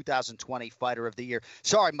Flo's 2020 Fighter of the Year.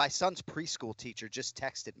 Sorry, my son's preschool teacher just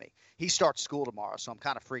texted me. He starts school tomorrow, so I'm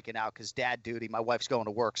kind of freaking out because dad duty, my wife's going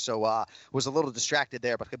to work, so was a little distracted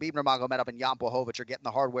there. But Khabib Nurmagomedov and Jan Blachowicz are getting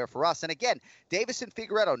the hardware for us. And again, Davison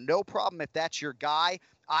Figueiredo, no problem if that's your guy.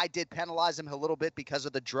 I did penalize him a little bit because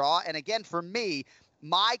of the draw. And again, for me,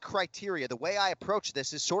 my criteria, the way I approach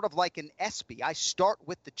this is sort of like an ESPY. I start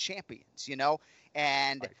with the champions, you know?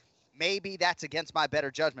 And maybe that's against my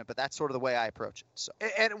better judgment, but that's sort of the way I approach it. So.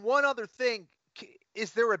 And one other thing,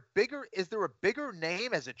 is there a bigger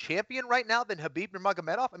name as a champion right now than Khabib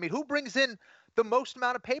Nurmagomedov? I mean, who brings in the most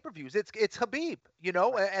amount of pay-per-views? It's Khabib, you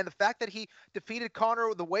know, and the fact that he defeated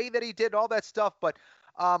Conor the way that he did, all that stuff. But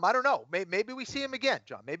I don't know. Maybe we see him again,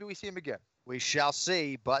 John. Maybe we see him again. We shall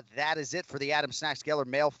see. But that is it for the Adam Snacks Geller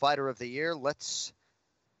Male Fighter of the Year. Let's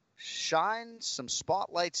shine some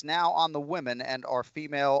spotlights now on the women and our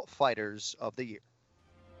female fighters of the year.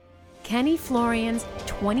 Kenny Florian's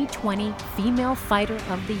 2020 Female Fighter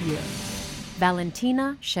of the Year,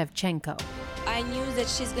 Valentina Shevchenko. I knew that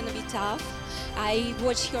she's going to be tough. I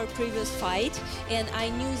watched her previous fight, and I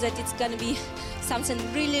knew that it's going to be something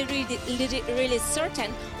really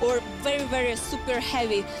certain or very super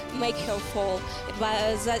heavy, make her fall.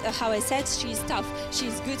 But that's how I said, she's tough.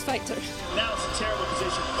 She's a good fighter. Now it's a terrible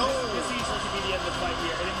position. This easily could be the end of the fight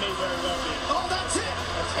here, and it may very well be. Oh, that's it!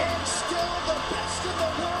 And still the best in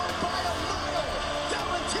the world by a mile,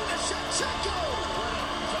 Valentina Shevchenko!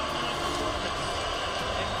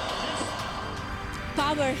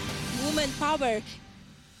 Power, woman power.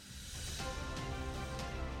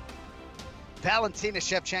 Valentina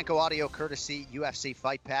Shevchenko, audio courtesy UFC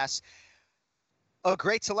Fight Pass. A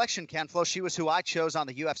great selection, Ken Flo. She was who I chose on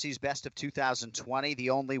the UFC's Best of 2020,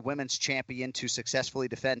 the only women's champion to successfully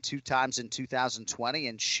defend 2 times in 2020,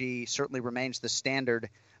 and she certainly remains the standard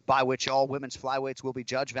by which all women's flyweights will be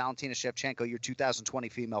judged. Valentina Shevchenko, your 2020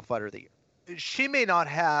 Female Fighter of the Year. She may not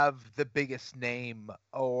have the biggest name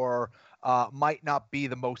or might not be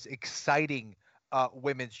the most exciting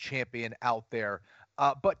women's champion out there.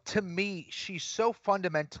 But to me, she's so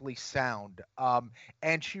fundamentally sound,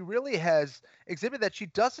 and she really has exhibited that she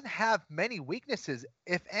doesn't have many weaknesses,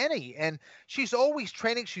 if any. And she's always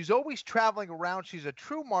training. She's always traveling around. She's a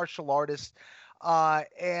true martial artist.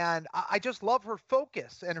 And I just love her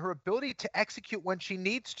focus and her ability to execute when she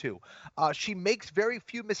needs to. She makes very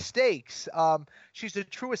few mistakes. She's a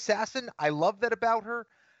true assassin. I love that about her.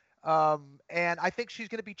 And I think she's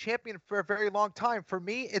going to be champion for a very long time. For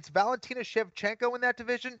me, it's Valentina Shevchenko in that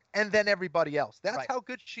division and then everybody else. That's right. How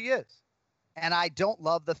good she is. And I don't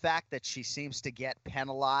love the fact that she seems to get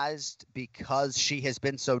penalized because she has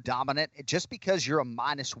been so dominant. Just because you're a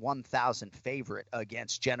minus 1,000 favorite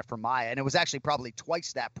against Jennifer Maia, and it was actually probably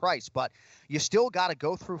twice that price, but you still got to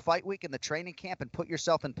go through fight week in the training camp and put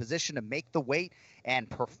yourself in position to make the weight and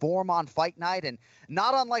perform on fight night. And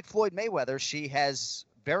not unlike Floyd Mayweather, she has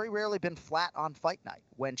very rarely been flat on fight night.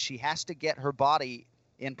 When she has to get her body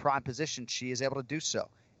in prime position, she is able to do so.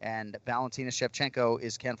 And Valentina Shevchenko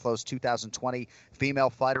is Ken Flo's 2020 Female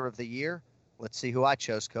Fighter of the Year. Let's see who I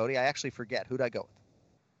chose, Cody. I actually forget. Who'd I go with?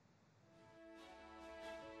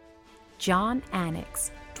 John Anik,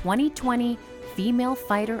 2020 Female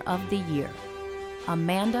Fighter of the Year,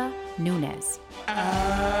 Amanda Nunes.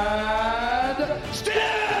 And still,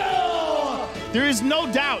 there is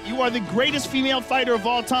no doubt you are the greatest female fighter of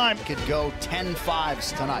all time. Could go 10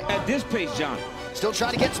 fives tonight. At this pace, John. Still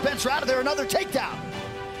trying to get Spencer out of there. Another takedown.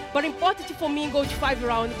 But important for me go to 5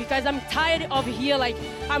 rounds because I'm tired of here. Like,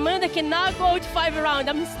 Amanda cannot go to 5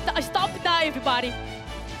 rounds. Stop that, everybody.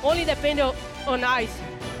 Only depend on ice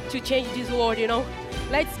to change this world, you know.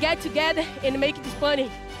 Let's get together and make this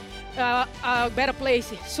planet a better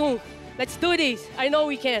place soon. Let's do this. I know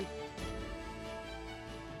we can.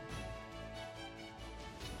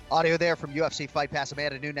 Audio there from UFC Fight Pass.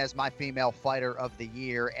 Amanda Nunes, my female fighter of the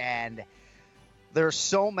year. And there's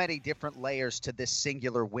so many different layers to this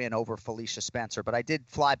singular win over Felicia Spencer. But I did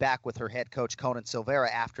fly back with her head coach, Conan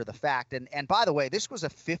Silveira, after the fact. And by the way, this was a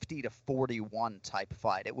 50-41 type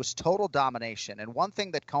fight. It was total domination. And one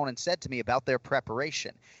thing that Conan said to me about their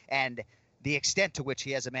preparation and the extent to which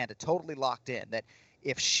he has Amanda totally locked in, that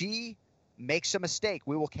if she makes a mistake,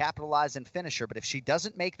 we will capitalize and finish her. But if she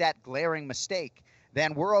doesn't make that glaring mistake,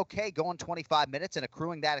 then we're okay going 25 minutes and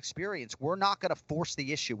accruing that experience. We're not going to force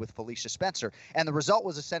the issue with Felicia Spencer. And the result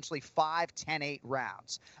was essentially 5-10-8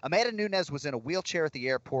 rounds. Amanda Nunes was in a wheelchair at the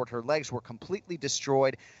airport. Her legs were completely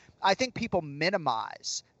destroyed. I think people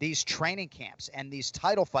minimize these training camps and these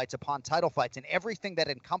title fights upon title fights and everything that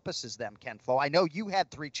encompasses them, Ken Flo. I know you had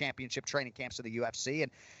 3 championship training camps in the UFC,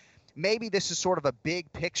 and maybe this is sort of a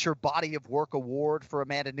big picture body of work award for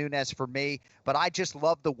Amanda Nunes for me, but I just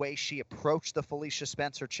love the way she approached the Felicia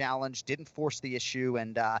Spencer challenge, didn't force the issue,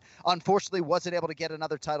 and unfortunately wasn't able to get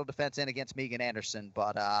another title defense in against Megan Anderson.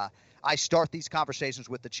 But I start these conversations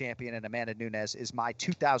with the champion, and Amanda Nunes is my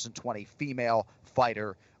 2020 female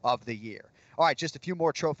fighter of the year. All right, just a few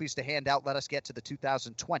more trophies to hand out. Let us get to the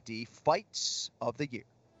 2020 fights of the year.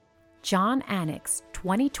 John Anik's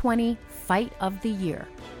 2020 Fight of the Year.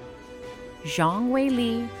 Zhang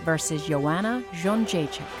Weili versus Joanna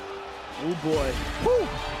Jędrzejczyk. Oh boy. Woo.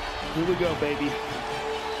 Here we go, baby.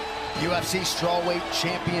 UFC Strawweight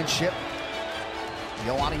Championship.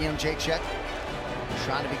 Joanna Jędrzejczyk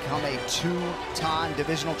trying to become a 2-time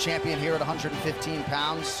divisional champion here at 115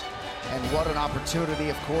 pounds. And what an opportunity,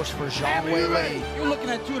 of course, for Zhang Weili. You're looking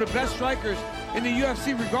at 2 of the best strikers in the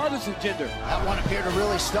UFC, regardless of gender. That one appeared to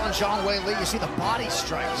really stun Zhang Weili. You see the body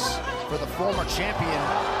strikes for the former champion.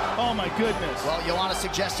 Oh, my goodness. Well, Joanna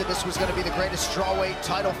suggested this was going to be the greatest strawweight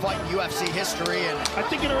title fight in UFC history. And I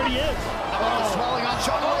think it already is. How about the swelling on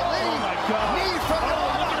Zhang Weili? Oh, my God. Knee from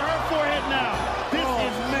Joanna. Look at her forehead now. This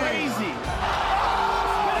is crazy.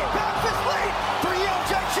 Spinning back fist lead for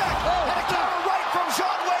Jędrzejczyk. And a counter right from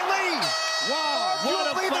Zhang Weili. Wow,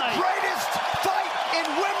 what a fight. The greatest fight in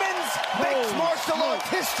women's mixed martial arts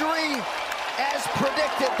history, as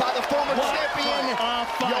predicted by the former champion,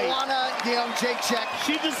 Joanna Jędrzejczyk.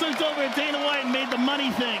 She just looked over at Dana White and made the money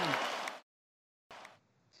thing.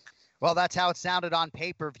 Well, that's how it sounded on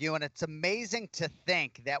pay-per-view, and it's amazing to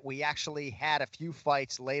think that we actually had a few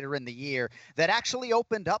fights later in the year that actually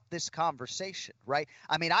opened up this conversation, right?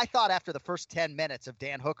 I mean, I thought after the first 10 minutes of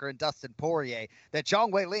Dan Hooker and Dustin Poirier that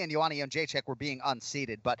Zhang Weili and Joanna Jędrzejczyk were being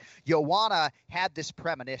unseated, but Joanna had this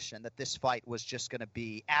premonition that this fight was just going to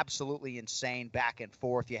be absolutely insane back and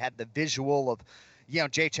forth. You had the visual of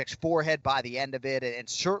Jędrzejczyk's forehead by the end of it, and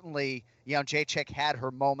certainly Jędrzejczyk had her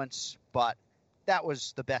moments, but that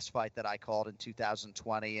was the best fight that I called in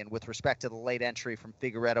 2020. And with respect to the late entry from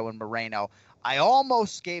Figueiredo and Moreno, I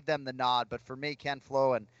almost gave them the nod. But for me, Ken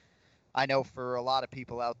Flo, and I know for a lot of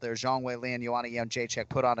people out there, Zhang Weili and Joanna Jędrzejczyk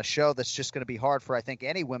put on a show that's just going to be hard for, I think,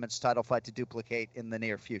 any women's title fight to duplicate in the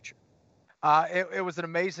near future. It was an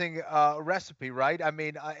amazing recipe, right? I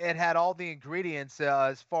mean, it had all the ingredients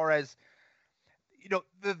as far as,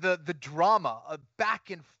 the drama, back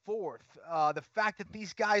and forth, the fact that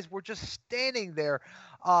these guys were just standing there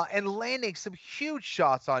and landing some huge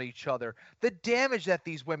shots on each other, the damage that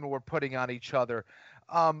these women were putting on each other,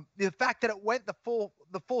 the fact that it went the full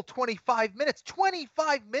 25 minutes.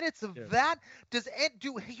 25 minutes of that?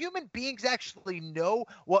 Do human beings actually know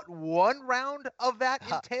what one round of that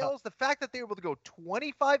entails? The fact that they were able to go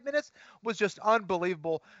 25 minutes was just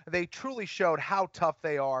unbelievable. They truly showed how tough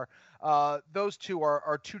they are. Those two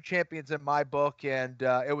are 2 champions in my book, and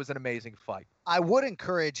it was an amazing fight. I would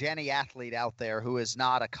encourage any athlete out there who is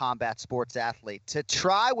not a combat sports athlete to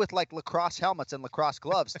try with like lacrosse helmets and lacrosse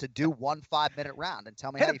gloves to do 1 5-minute round and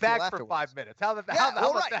tell me how you feel afterwards. Hit it back for 5 minutes. How about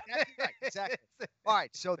that? Right, exactly. All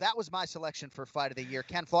right, so that was my selection for Fight of the Year.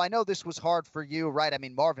 Ken Flo, I know this was hard for you, right? I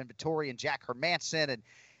mean, Marvin Vettori and Jack Hermanson and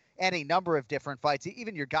any number of different fights.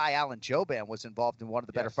 Even your guy, Alan Jouban, was involved in one of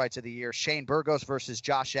the better fights of the year, Shane Burgos versus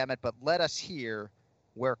Josh Emmett. But let us hear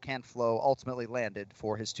where Ken Flo ultimately landed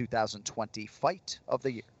for his 2020 Fight of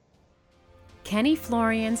the Year. Kenny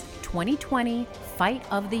Florian's 2020 Fight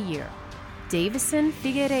of the Year. Davison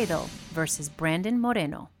Figueiredo versus Brandon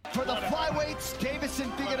Moreno. For the flyweights,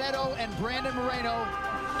 Davison Figueiredo and Brandon Moreno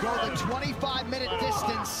go the 25-minute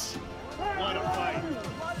distance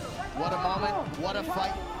What a moment. What a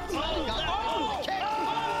fight. He's hurt.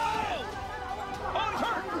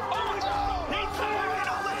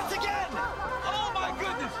 Moreno lands again. Oh, my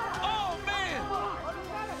goodness. Oh, man.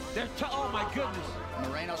 Oh, my goodness.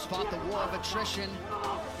 Moreno's fought the war of attrition.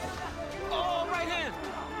 Oh, right hand.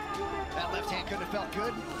 That left hand couldn't have felt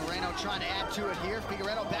good. Moreno trying to add to it here.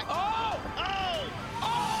 Figueiredo back.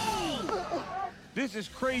 This is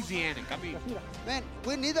crazy, Anik. I mean, man,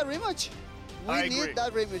 we need a rematch. I We need agree.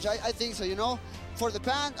 that rematch. I think so, you know. For the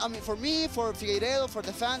fans, I mean, for me, for Figueiredo, for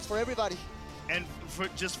the fans, for everybody. And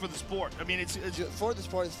just for the sport. I mean, it's for the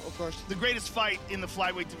sport, of course. The greatest fight in the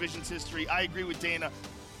flyweight division's history. I agree with Dana.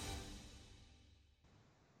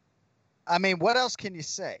 I mean, what else can you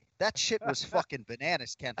say? That shit was fucking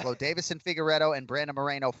bananas, Ken Flo. Davison Figueiredo and Brandon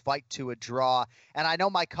Moreno fight to a draw. And I know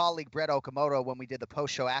my colleague Brett Okamoto, when we did the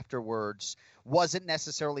post-show afterwards, wasn't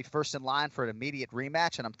necessarily first in line for an immediate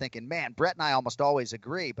rematch. And I'm thinking, man, Brett and I almost always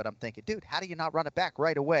agree. But I'm thinking, dude, how do you not run it back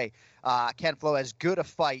right away? Ken Flo, as good a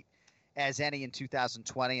fight as any in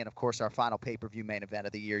 2020. And, of course, our final pay-per-view main event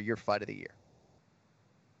of the year, your fight of the year.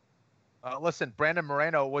 Listen, Brandon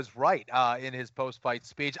Moreno was right in his post-fight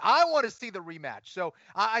speech. I want to see the rematch. So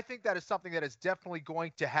I think that is something that is definitely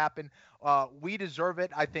going to happen. We deserve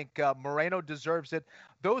it. I think Moreno deserves it.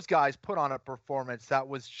 Those guys put on a performance that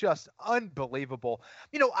was just unbelievable.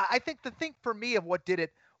 You know, I think the thing for me of what did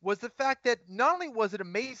it was the fact that not only was it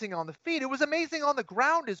amazing on the feet, it was amazing on the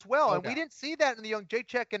ground as well. And we didn't see that in the Young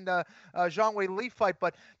Jacek and Zhang Wei Li fight.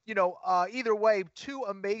 But, you know, either way, two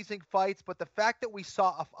amazing fights. But the fact that we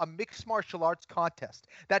saw a mixed martial arts contest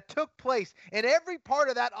that took place in every part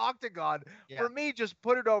of that octagon, for me, just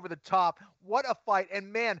put it over the top. What a fight.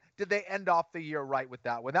 And, man, did they end off the year right with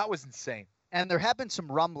that one. That was insane. And there have been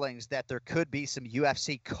some rumblings that there could be some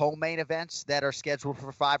UFC co-main events that are scheduled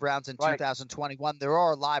for 5 rounds in 2021. There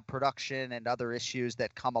are live production and other issues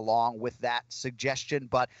that come along with that suggestion.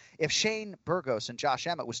 But if Shane Burgos and Josh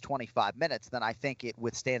Emmett was 25 minutes, then I think it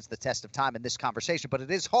withstands the test of time in this conversation. But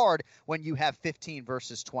it is hard when you have 15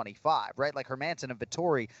 versus 25, right? Like Hermansson and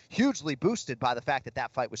Vettori, hugely boosted by the fact that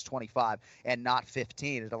that fight was 25 and not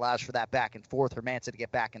 15. It allows for that back and forth, Hermansson to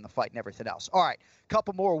get back in the fight and everything else. All right,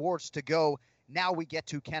 couple more awards to go. Now we get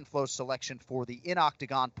to Ken Flo's selection for the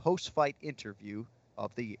in-octagon post-fight interview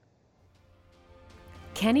of the year.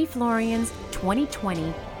 Kenny Florian's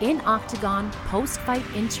 2020 in-octagon post-fight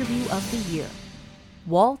interview of the year.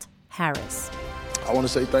 Walt Harris. I want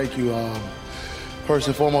to say thank you, first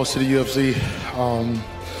and foremost, to the UFC.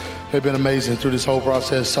 They've been amazing through this whole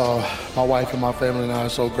process. My wife and my family and I are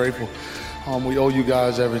so grateful. We owe you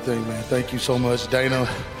guys everything, man. Thank you so much. Dana,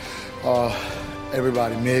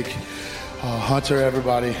 everybody, Mick, Hunter,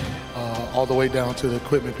 everybody, all the way down to the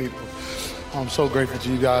equipment people. I'm so grateful to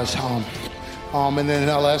you guys. And then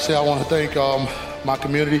lastly, I want to thank my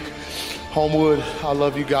community, Homewood. I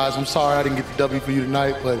love you guys. I'm sorry I didn't get the W for you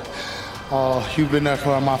tonight, but you've been there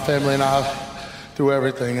for my family and I through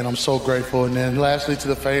everything, and I'm so grateful. And then lastly, to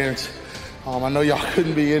the fans, I know y'all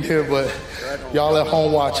couldn't be in here, but y'all at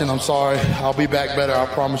home watching, I'm sorry. I'll be back better, I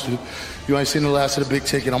promise you. You ain't seen the last of the big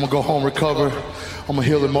ticket. I'm going to go home, recover. I'm going to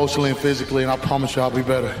heal emotionally and physically, and I promise you I'll be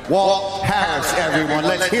better. Walt Harris, everyone.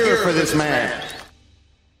 Let's hear it for this man.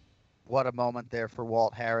 What a moment there for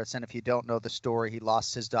Walt Harris. And if you don't know the story, he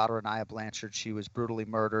lost his daughter, Anaya Blanchard. She was brutally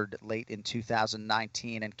murdered late in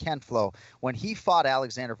 2019. And Ken Flo, when he fought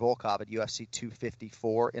Alexander Volkov at UFC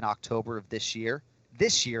 254 in October of this year,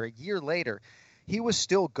 a year later, he was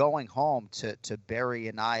still going home to bury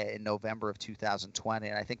Anaya in November of 2020.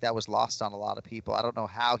 And I think that was lost on a lot of people. I don't know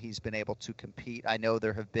how he's been able to compete. I know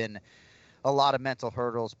there have been a lot of mental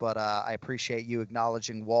hurdles, but I appreciate you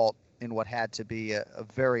acknowledging Walt in what had to be a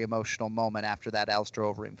very emotional moment after that Alistair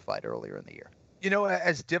Overeem fight earlier in the year. You know,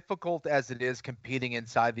 as difficult as it is competing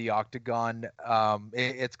inside the octagon,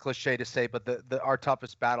 it's cliche to say, but our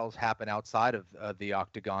toughest battles happen outside of the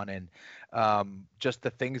octagon, and just the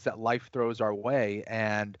things that life throws our way.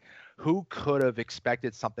 And who could have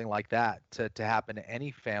expected something like that to happen to any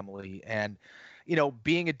family? And, you know,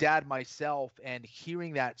 being a dad myself and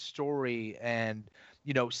hearing that story and,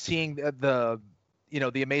 you know, seeing the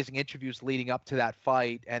amazing interviews leading up to that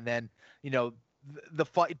fight, and then, you know, the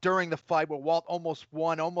fight during the fight where Walt almost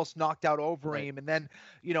won, almost knocked out Overeem, and then,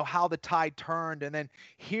 you know, how the tide turned, and then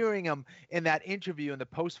hearing him in that interview in the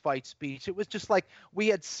post-fight speech, it was just like we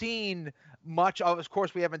had seen much of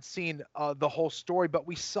course, we haven't seen the whole story, but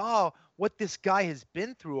we saw what this guy has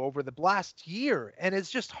been through over the last year, and it's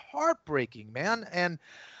just heartbreaking, man. And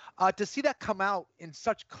to see that come out in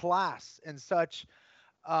such class and such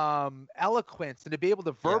eloquence and to be able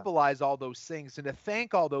to verbalize all those things and to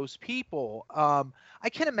thank all those people. I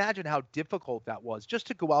can't imagine how difficult that was just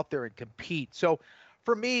to go out there and compete. So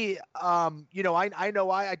for me, you know, I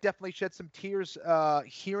know I definitely shed some tears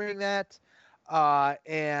hearing that.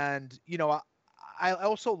 And, you know, I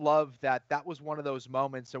also love that that was one of those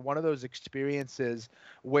moments and one of those experiences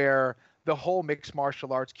where the whole mixed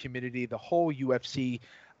martial arts community, the whole UFC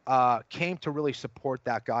came to really support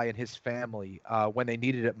that guy and his family when they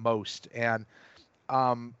needed it most. And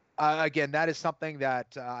again, that is something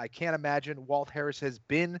that I can't imagine. Walt Harris has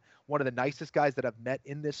been one of the nicest guys that I've met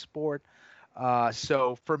in this sport.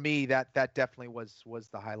 So for me, that definitely was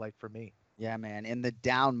the highlight for me. Yeah, man. In the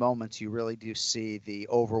down moments, you really do see the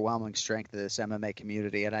overwhelming strength of this MMA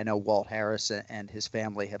community. And I know Walt Harris and his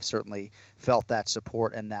family have certainly felt that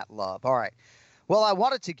support and that love. All right. Well, I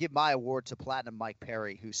wanted to give my award to Platinum Mike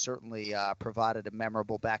Perry, who certainly provided a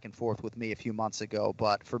memorable back and forth with me a few months ago.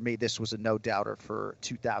 But for me, this was a no-doubter for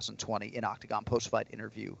 2020 in Octagon post-fight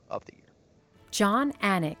interview of the year. John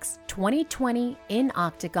Anik's 2020 in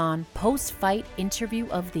Octagon post-fight interview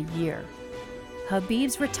of the year.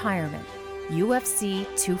 Khabib's retirement. UFC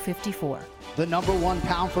 254. The #1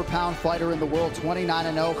 pound-for-pound fighter in the world,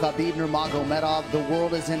 29-0, Khabib Nurmagomedov. The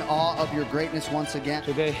world is in awe of your greatness once again.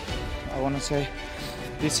 Today, I want to say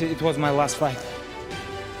it was my last fight.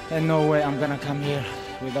 And no way I'm going to come here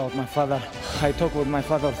without my father. I talked with my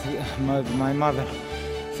father, my mother,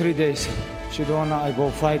 3 days. She don't want I go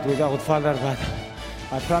fight without father, but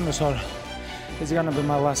I promise her it's going to be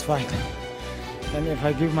my last fight. And if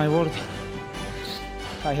I give my word,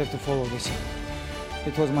 I have to follow this.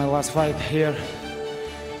 It was my last fight here.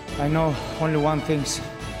 I know only one thing,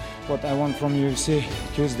 what I want from UFC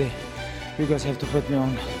Tuesday. You guys have to put me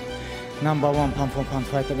on #1 pound-for-pound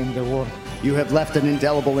fighter in the world. You have left an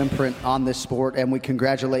indelible imprint on this sport, and we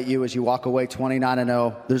congratulate you as you walk away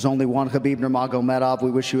 29-0. There's only one Khabib Nurmagomedov.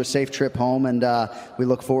 We wish you a safe trip home, and we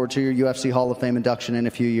look forward to your UFC Hall of Fame induction in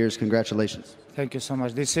a few years. Congratulations. Thank you so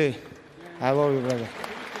much. DC, I love you, brother.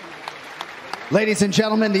 Ladies and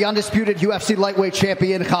gentlemen, the undisputed UFC lightweight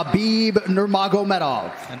champion, Khabib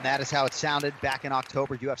Nurmagomedov. And that is how it sounded back in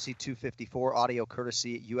October, UFC 254, audio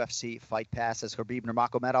courtesy UFC Fight Pass, as Khabib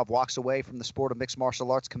Nurmagomedov walks away from the sport of mixed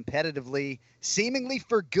martial arts competitively, seemingly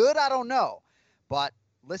for good, I don't know. But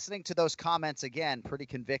listening to those comments again, pretty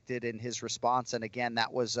convicted in his response. And again,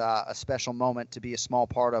 that was a special moment to be a small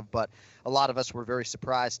part of. But a lot of us were very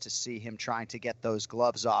surprised to see him trying to get those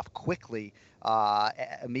gloves off quickly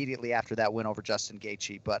immediately after that win over Justin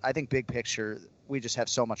Gaethje. But I think big picture, we just have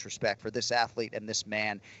so much respect for this athlete and this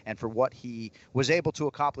man and for what he was able to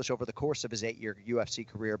accomplish over the course of his 8-year UFC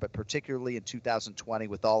career, but particularly in 2020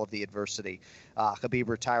 with all of the adversity. Khabib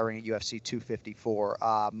retiring at UFC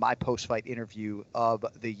 254, my post-fight interview of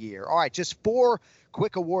the year. All right, just 4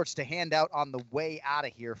 quick awards to hand out on the way out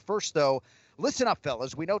of here. First, though, listen up,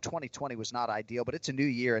 fellas. We know 2020 was not ideal, but it's a new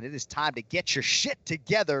year, and it is time to get your shit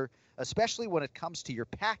together, especially when it comes to your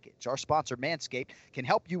package. Our sponsor, Manscaped, can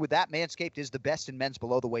help you with that. Manscaped is the best in men's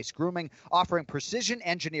below-the-waist grooming, offering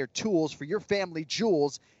precision-engineered tools for your family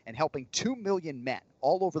jewels and helping 2 million men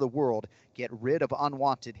all over the world get rid of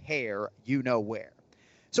unwanted hair you know where.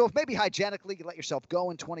 So if maybe hygienically you let yourself go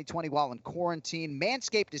in 2020 while in quarantine,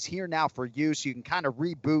 Manscaped is here now for you so you can kind of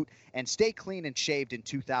reboot and stay clean and shaved in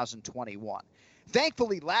 2021.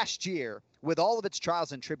 Thankfully, last year, with all of its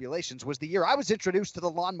trials and tribulations, was the year I was introduced to the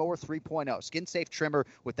Lawnmower 3.0, skin-safe trimmer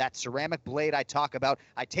with that ceramic blade I talk about.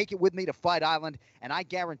 I take it with me to Fight Island, and I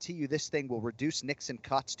guarantee you this thing will reduce nicks and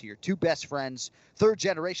cuts to your 2 best friends. 3rd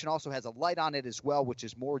generation also has a light on it as well, which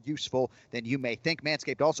is more useful than you may think.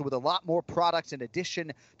 Manscaped also with a lot more products in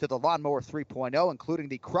addition to the Lawnmower 3.0, including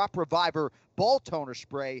the Crop Reviver Ball Toner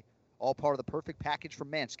Spray, all part of the perfect package from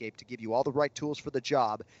Manscaped to give you all the right tools for the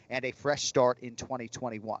job and a fresh start in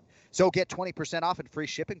 2021. So get 20% off and free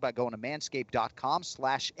shipping by going to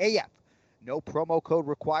manscaped.com/AF. No promo code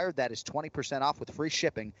required. That is 20% off with free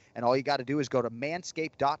shipping. And all you got to do is go to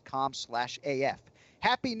manscaped.com/AF.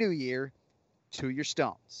 Happy New Year to your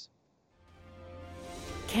stones.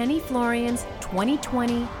 Kenny Florian's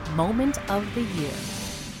 2020 Moment of the Year.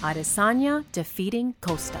 Adesanya defeating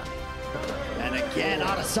Costa. And again,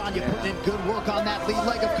 Adesanya putting in good work on that lead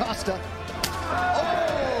leg of Costa.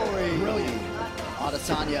 Oh, brilliant.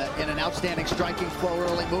 Adesanya in an outstanding striking flow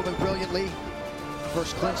early, moving brilliantly.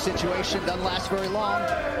 First clinch situation, doesn't last very long.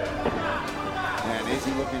 Man,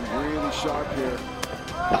 Izzy looking really sharp here.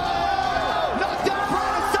 Oh! Knocked down for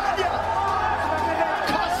Adesanya!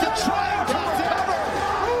 Costa trying to recover!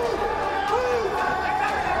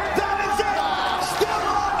 That is it! Still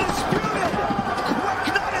undisputed! Quick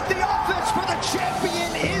night at the office for the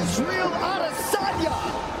champion, Israel Adesanya!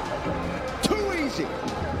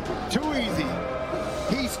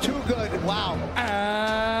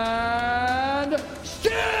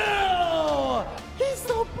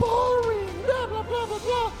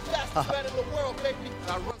 fastest man in the world, baby.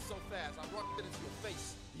 I run so fast. I run it into your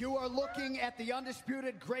face. You are looking at the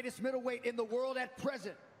undisputed greatest middleweight in the world at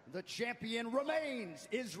present. The champion remains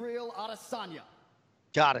Israel Adesanya.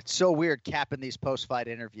 God, it's so weird capping these post-fight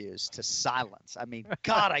interviews to silence. I mean,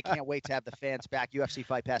 God, I can't wait to have the fans back.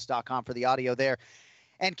 UFCFightPass.com for the audio there.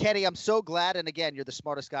 And Kenny, I'm so glad, and again, you're the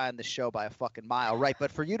smartest guy on this show by a fucking mile, right?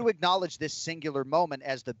 But for you to acknowledge this singular moment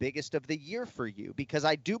as the biggest of the year for you, because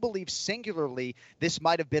I do believe singularly this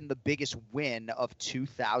might have been the biggest win of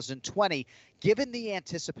 2020, given the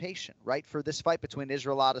anticipation, right, for this fight between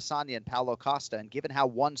Israel Adesanya and Paulo Costa, and given how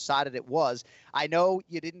one-sided it was. I know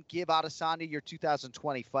you didn't give Adesanya your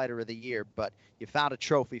 2020 Fighter of the Year, but you found a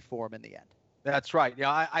trophy for him in the end. That's right.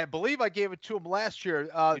 Yeah, I believe I gave it to him last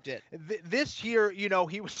year. You did. This year,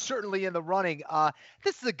 he was certainly in the running.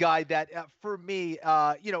 This is a guy that, for me,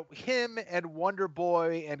 him and Wonder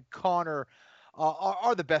Boy and Connor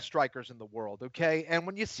are the best strikers in the world, okay? And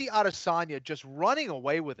when you see Adesanya just running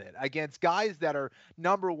away with it against guys that are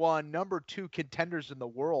number 1, number 2 contenders in the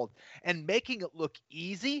world and making it look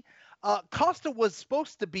easy, Costa was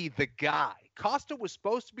supposed to be the guy. Costa was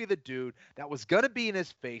supposed to be the dude that was going to be in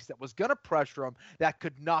his face, that was going to pressure him, that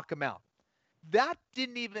could knock him out. That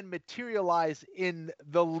didn't even materialize in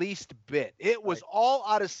the least bit. It was all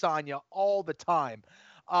Adesanya all the time.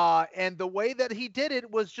 And the way that he did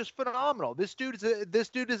it was just phenomenal. This dude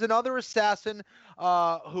is another assassin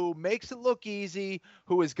who makes it look easy,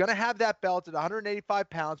 who is going to have that belt at 185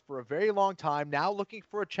 pounds for a very long time, now looking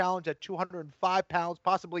for a challenge at 205 pounds,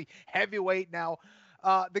 possibly heavyweight now.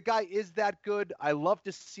 The guy is that good. I love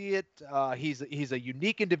to see it. He's a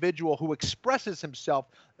unique individual who expresses himself.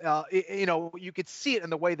 You could see it in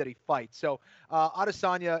the way that he fights. So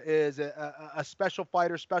Adesanya is a special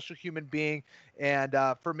fighter, special human being. And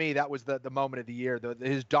for me, that was the moment of the year,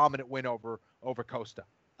 his dominant win over Costa.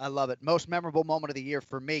 I love it. Most memorable moment of the year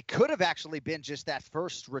for me could have actually been just that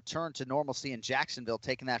first return to normalcy in Jacksonville,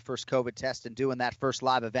 taking that first COVID test and doing that first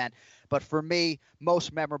live event. But for me,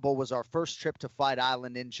 most memorable was our first trip to Fight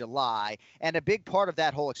Island in July. And a big part of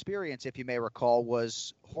that whole experience, if you may recall,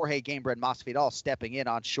 was Jorge Gamebred Masvidal stepping in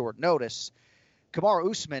on short notice. Kamaru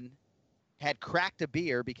Usman had cracked a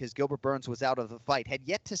beer because Gilbert Burns was out of the fight, had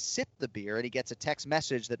yet to sip the beer, and he gets a text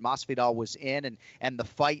message that Masvidal was in and the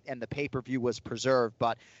fight and the pay-per-view was preserved.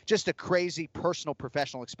 But just a crazy personal,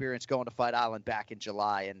 professional experience going to Fight Island back in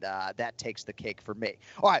July, and that takes the cake for me.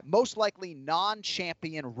 All right, most likely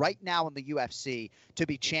non-champion right now in the UFC to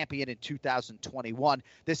be champion in 2021.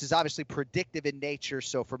 This is obviously predictive in nature,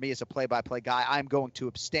 so for me as a play-by-play guy, I'm going to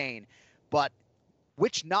abstain. But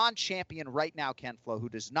which non-champion right now, Ken Flo, who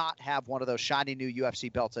does not have one of those shiny new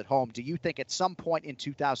UFC belts at home, do you think at some point in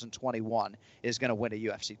 2021 is going to win a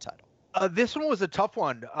UFC title? This one was a tough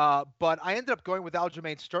one, but I ended up going with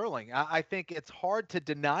Aljamain Sterling. I think it's hard to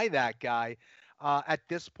deny that guy at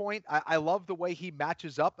this point. I love the way he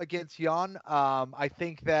matches up against Jan. I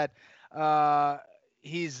think that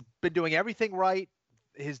he's been doing everything right.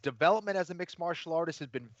 His development as a mixed martial artist has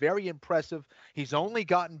been very impressive. He's only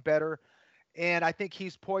gotten better. And I think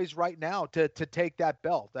he's poised right now to take that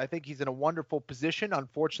belt. I think he's in a wonderful position.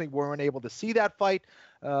 Unfortunately, we weren't able to see that fight,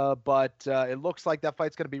 but it looks like that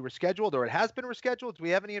fight's going to be rescheduled, or it has been rescheduled. Do we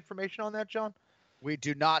have any information on that, John? We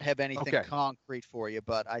do not have anything concrete for you,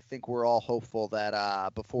 but I think we're all hopeful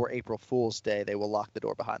that before April Fool's Day, they will lock the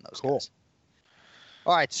door behind those guys.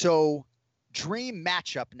 All right, so dream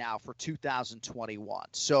matchup now for 2021.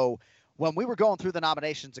 So when we were going through the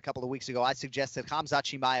nominations a couple of weeks ago, I suggested Khamzat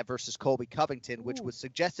Chimaev versus Colby Covington, which was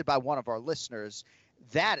suggested by one of our listeners.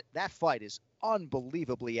 That fight is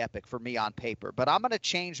unbelievably epic for me on paper, but I'm going to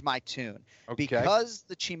change my tune because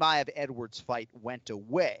the Chimaev-Edwards fight went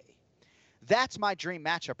away. That's my dream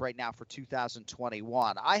matchup right now for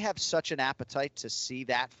 2021. I have such an appetite to see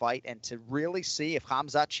that fight and to really see if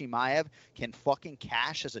Khamzat Chimaev can fucking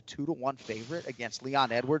cash as a 2-1 favorite against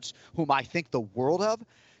Leon Edwards, whom I think the world of.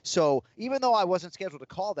 So even though I wasn't scheduled to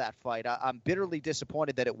call that fight, I'm bitterly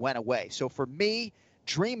disappointed that it went away. So for me,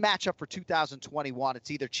 dream matchup for 2021, it's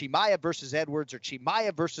either Chimaev versus Edwards or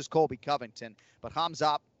Chimaev versus Colby Covington. But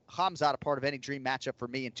Khamzat a part of any dream matchup for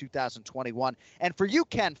me in 2021. And for you,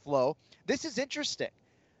 Ken Flo, this is interesting.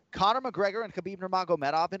 Conor McGregor and Khabib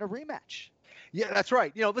Nurmagomedov in a rematch. Yeah, that's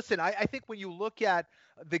right. Listen, I think when you look at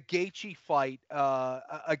the Gaethje fight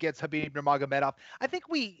against Khabib Nurmagomedov, I think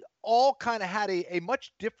we all kind of had a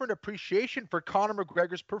much different appreciation for Conor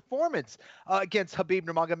McGregor's performance against Khabib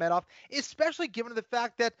Nurmagomedov, especially given the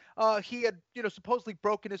fact that he had, supposedly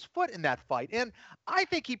broken his foot in that fight. And I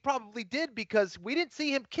think he probably did because we didn't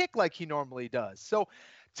see him kick like he normally does. So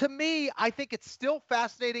to me, I think it's still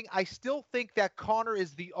fascinating. I still think that Conor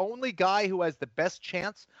is the only guy who has the best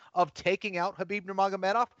chance of taking out Khabib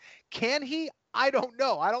Nurmagomedov. Can he? I don't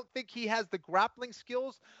know. I don't think he has the grappling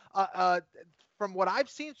skills from what I've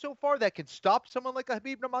seen so far that can stop someone like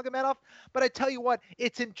Khabib Nurmagomedov. But I tell you what,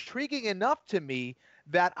 it's intriguing enough to me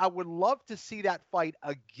that I would love to see that fight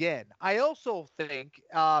again. I also think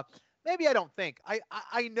maybe I don't think.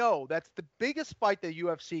 I know that's the biggest fight that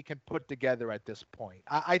UFC can put together at this point.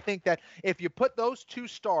 I think that if you put those two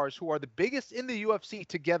stars who are the biggest in the UFC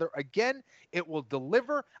together again, it will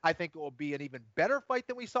deliver. I think it will be an even better fight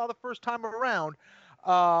than we saw the first time around.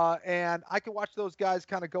 And I can watch those guys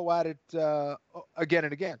kind of go at it again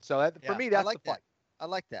and again. So for me, that's the fight. I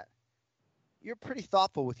like that. You're pretty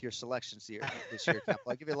thoughtful with your selections this year, Ken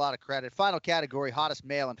Flo. I give you a lot of credit. Final category, hottest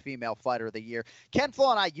male and female fighter of the year. Ken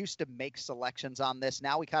Flo and I used to make selections on this.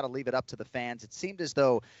 Now we kind of leave it up to the fans. It seemed as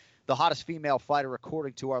though the hottest female fighter,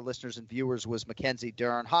 according to our listeners and viewers, was Mackenzie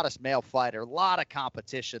Dern. Hottest male fighter, a lot of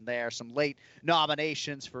competition there. Some late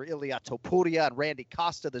nominations for Ilia Topuria and Randy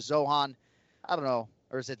Costa, the Zohan. I don't know.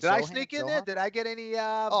 Or is it Did I sneak in there? Did I get any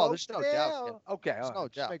votes? There's no doubt. Okay. There's no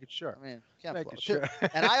doubt. Just making sure. I mean,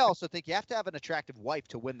 and I also think you have to have an attractive wife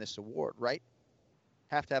to win this award, right?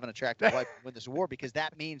 Have to have an attractive wife to win this award because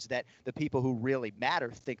that means that the people who really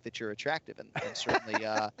matter think that you're attractive, and certainly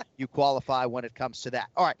you qualify when it comes to that.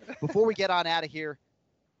 All right, before we get on out of here,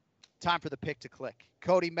 time for the pick to click.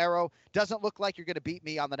 Cody Merrow, doesn't look like you're going to beat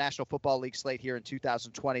me on the National Football League slate here in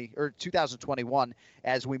 2020 or 2021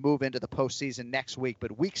 as we move into the postseason next week.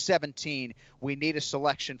 But week 17, we need a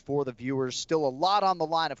selection for the viewers. Still a lot on the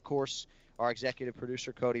line, of course. Our executive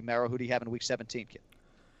producer, Cody Merrow. Who do you have in week 17, kid?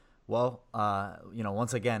 Well,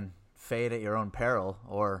 once again, fade at your own peril,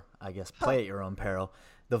 or I guess play at your own peril.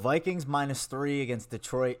 The Vikings -3 against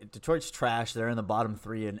Detroit. Detroit's trash. They're in the bottom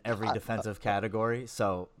 3 in every defensive category.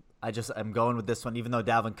 So I'm going with this one, even though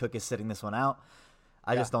Dalvin Cook is sitting this one out.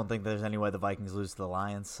 I just don't think there's any way the Vikings lose to the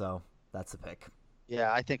Lions, so that's the pick.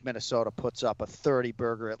 Yeah, I think Minnesota puts up a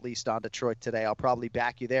 30-burger at least on Detroit today. I'll probably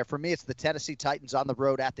back you there. For me, it's the Tennessee Titans on the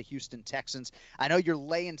road at the Houston Texans. I know you're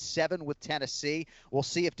laying 7 with Tennessee. We'll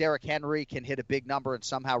see if Derrick Henry can hit a big number and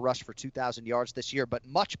somehow rush for 2,000 yards this year. But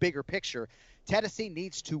much bigger picture, Tennessee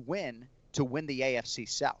needs to win the AFC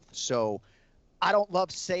South. So I don't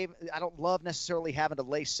love necessarily having to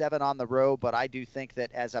lay 7 on the road, but I do think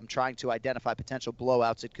that as I'm trying to identify potential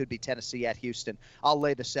blowouts, it could be Tennessee at Houston. I'll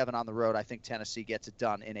lay the 7 on the road. I think Tennessee gets it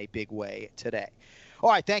done in a big way today. All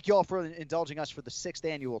right, thank you all for indulging us for the 6th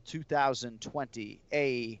annual 2020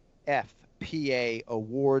 AFPA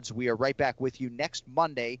Awards. We are right back with you next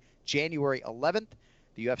Monday, January 11th.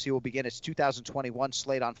 The UFC will begin its 2021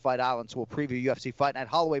 slate on Fight Island, so we'll preview UFC Fight Night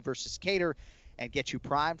Holloway versus Cater and get you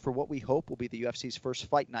primed for what we hope will be the UFC's first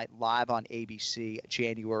fight night live on ABC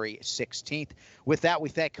January 16th. With that, we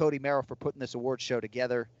thank Cody Merrow for putting this award show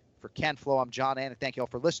together. For Ken Flo, I'm John Anik. Thank you all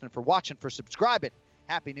for listening, for watching, for subscribing.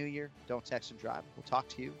 Happy New Year. Don't text and drive. We'll talk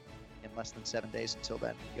to you in less than 7 days. Until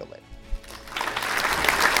then, see you later.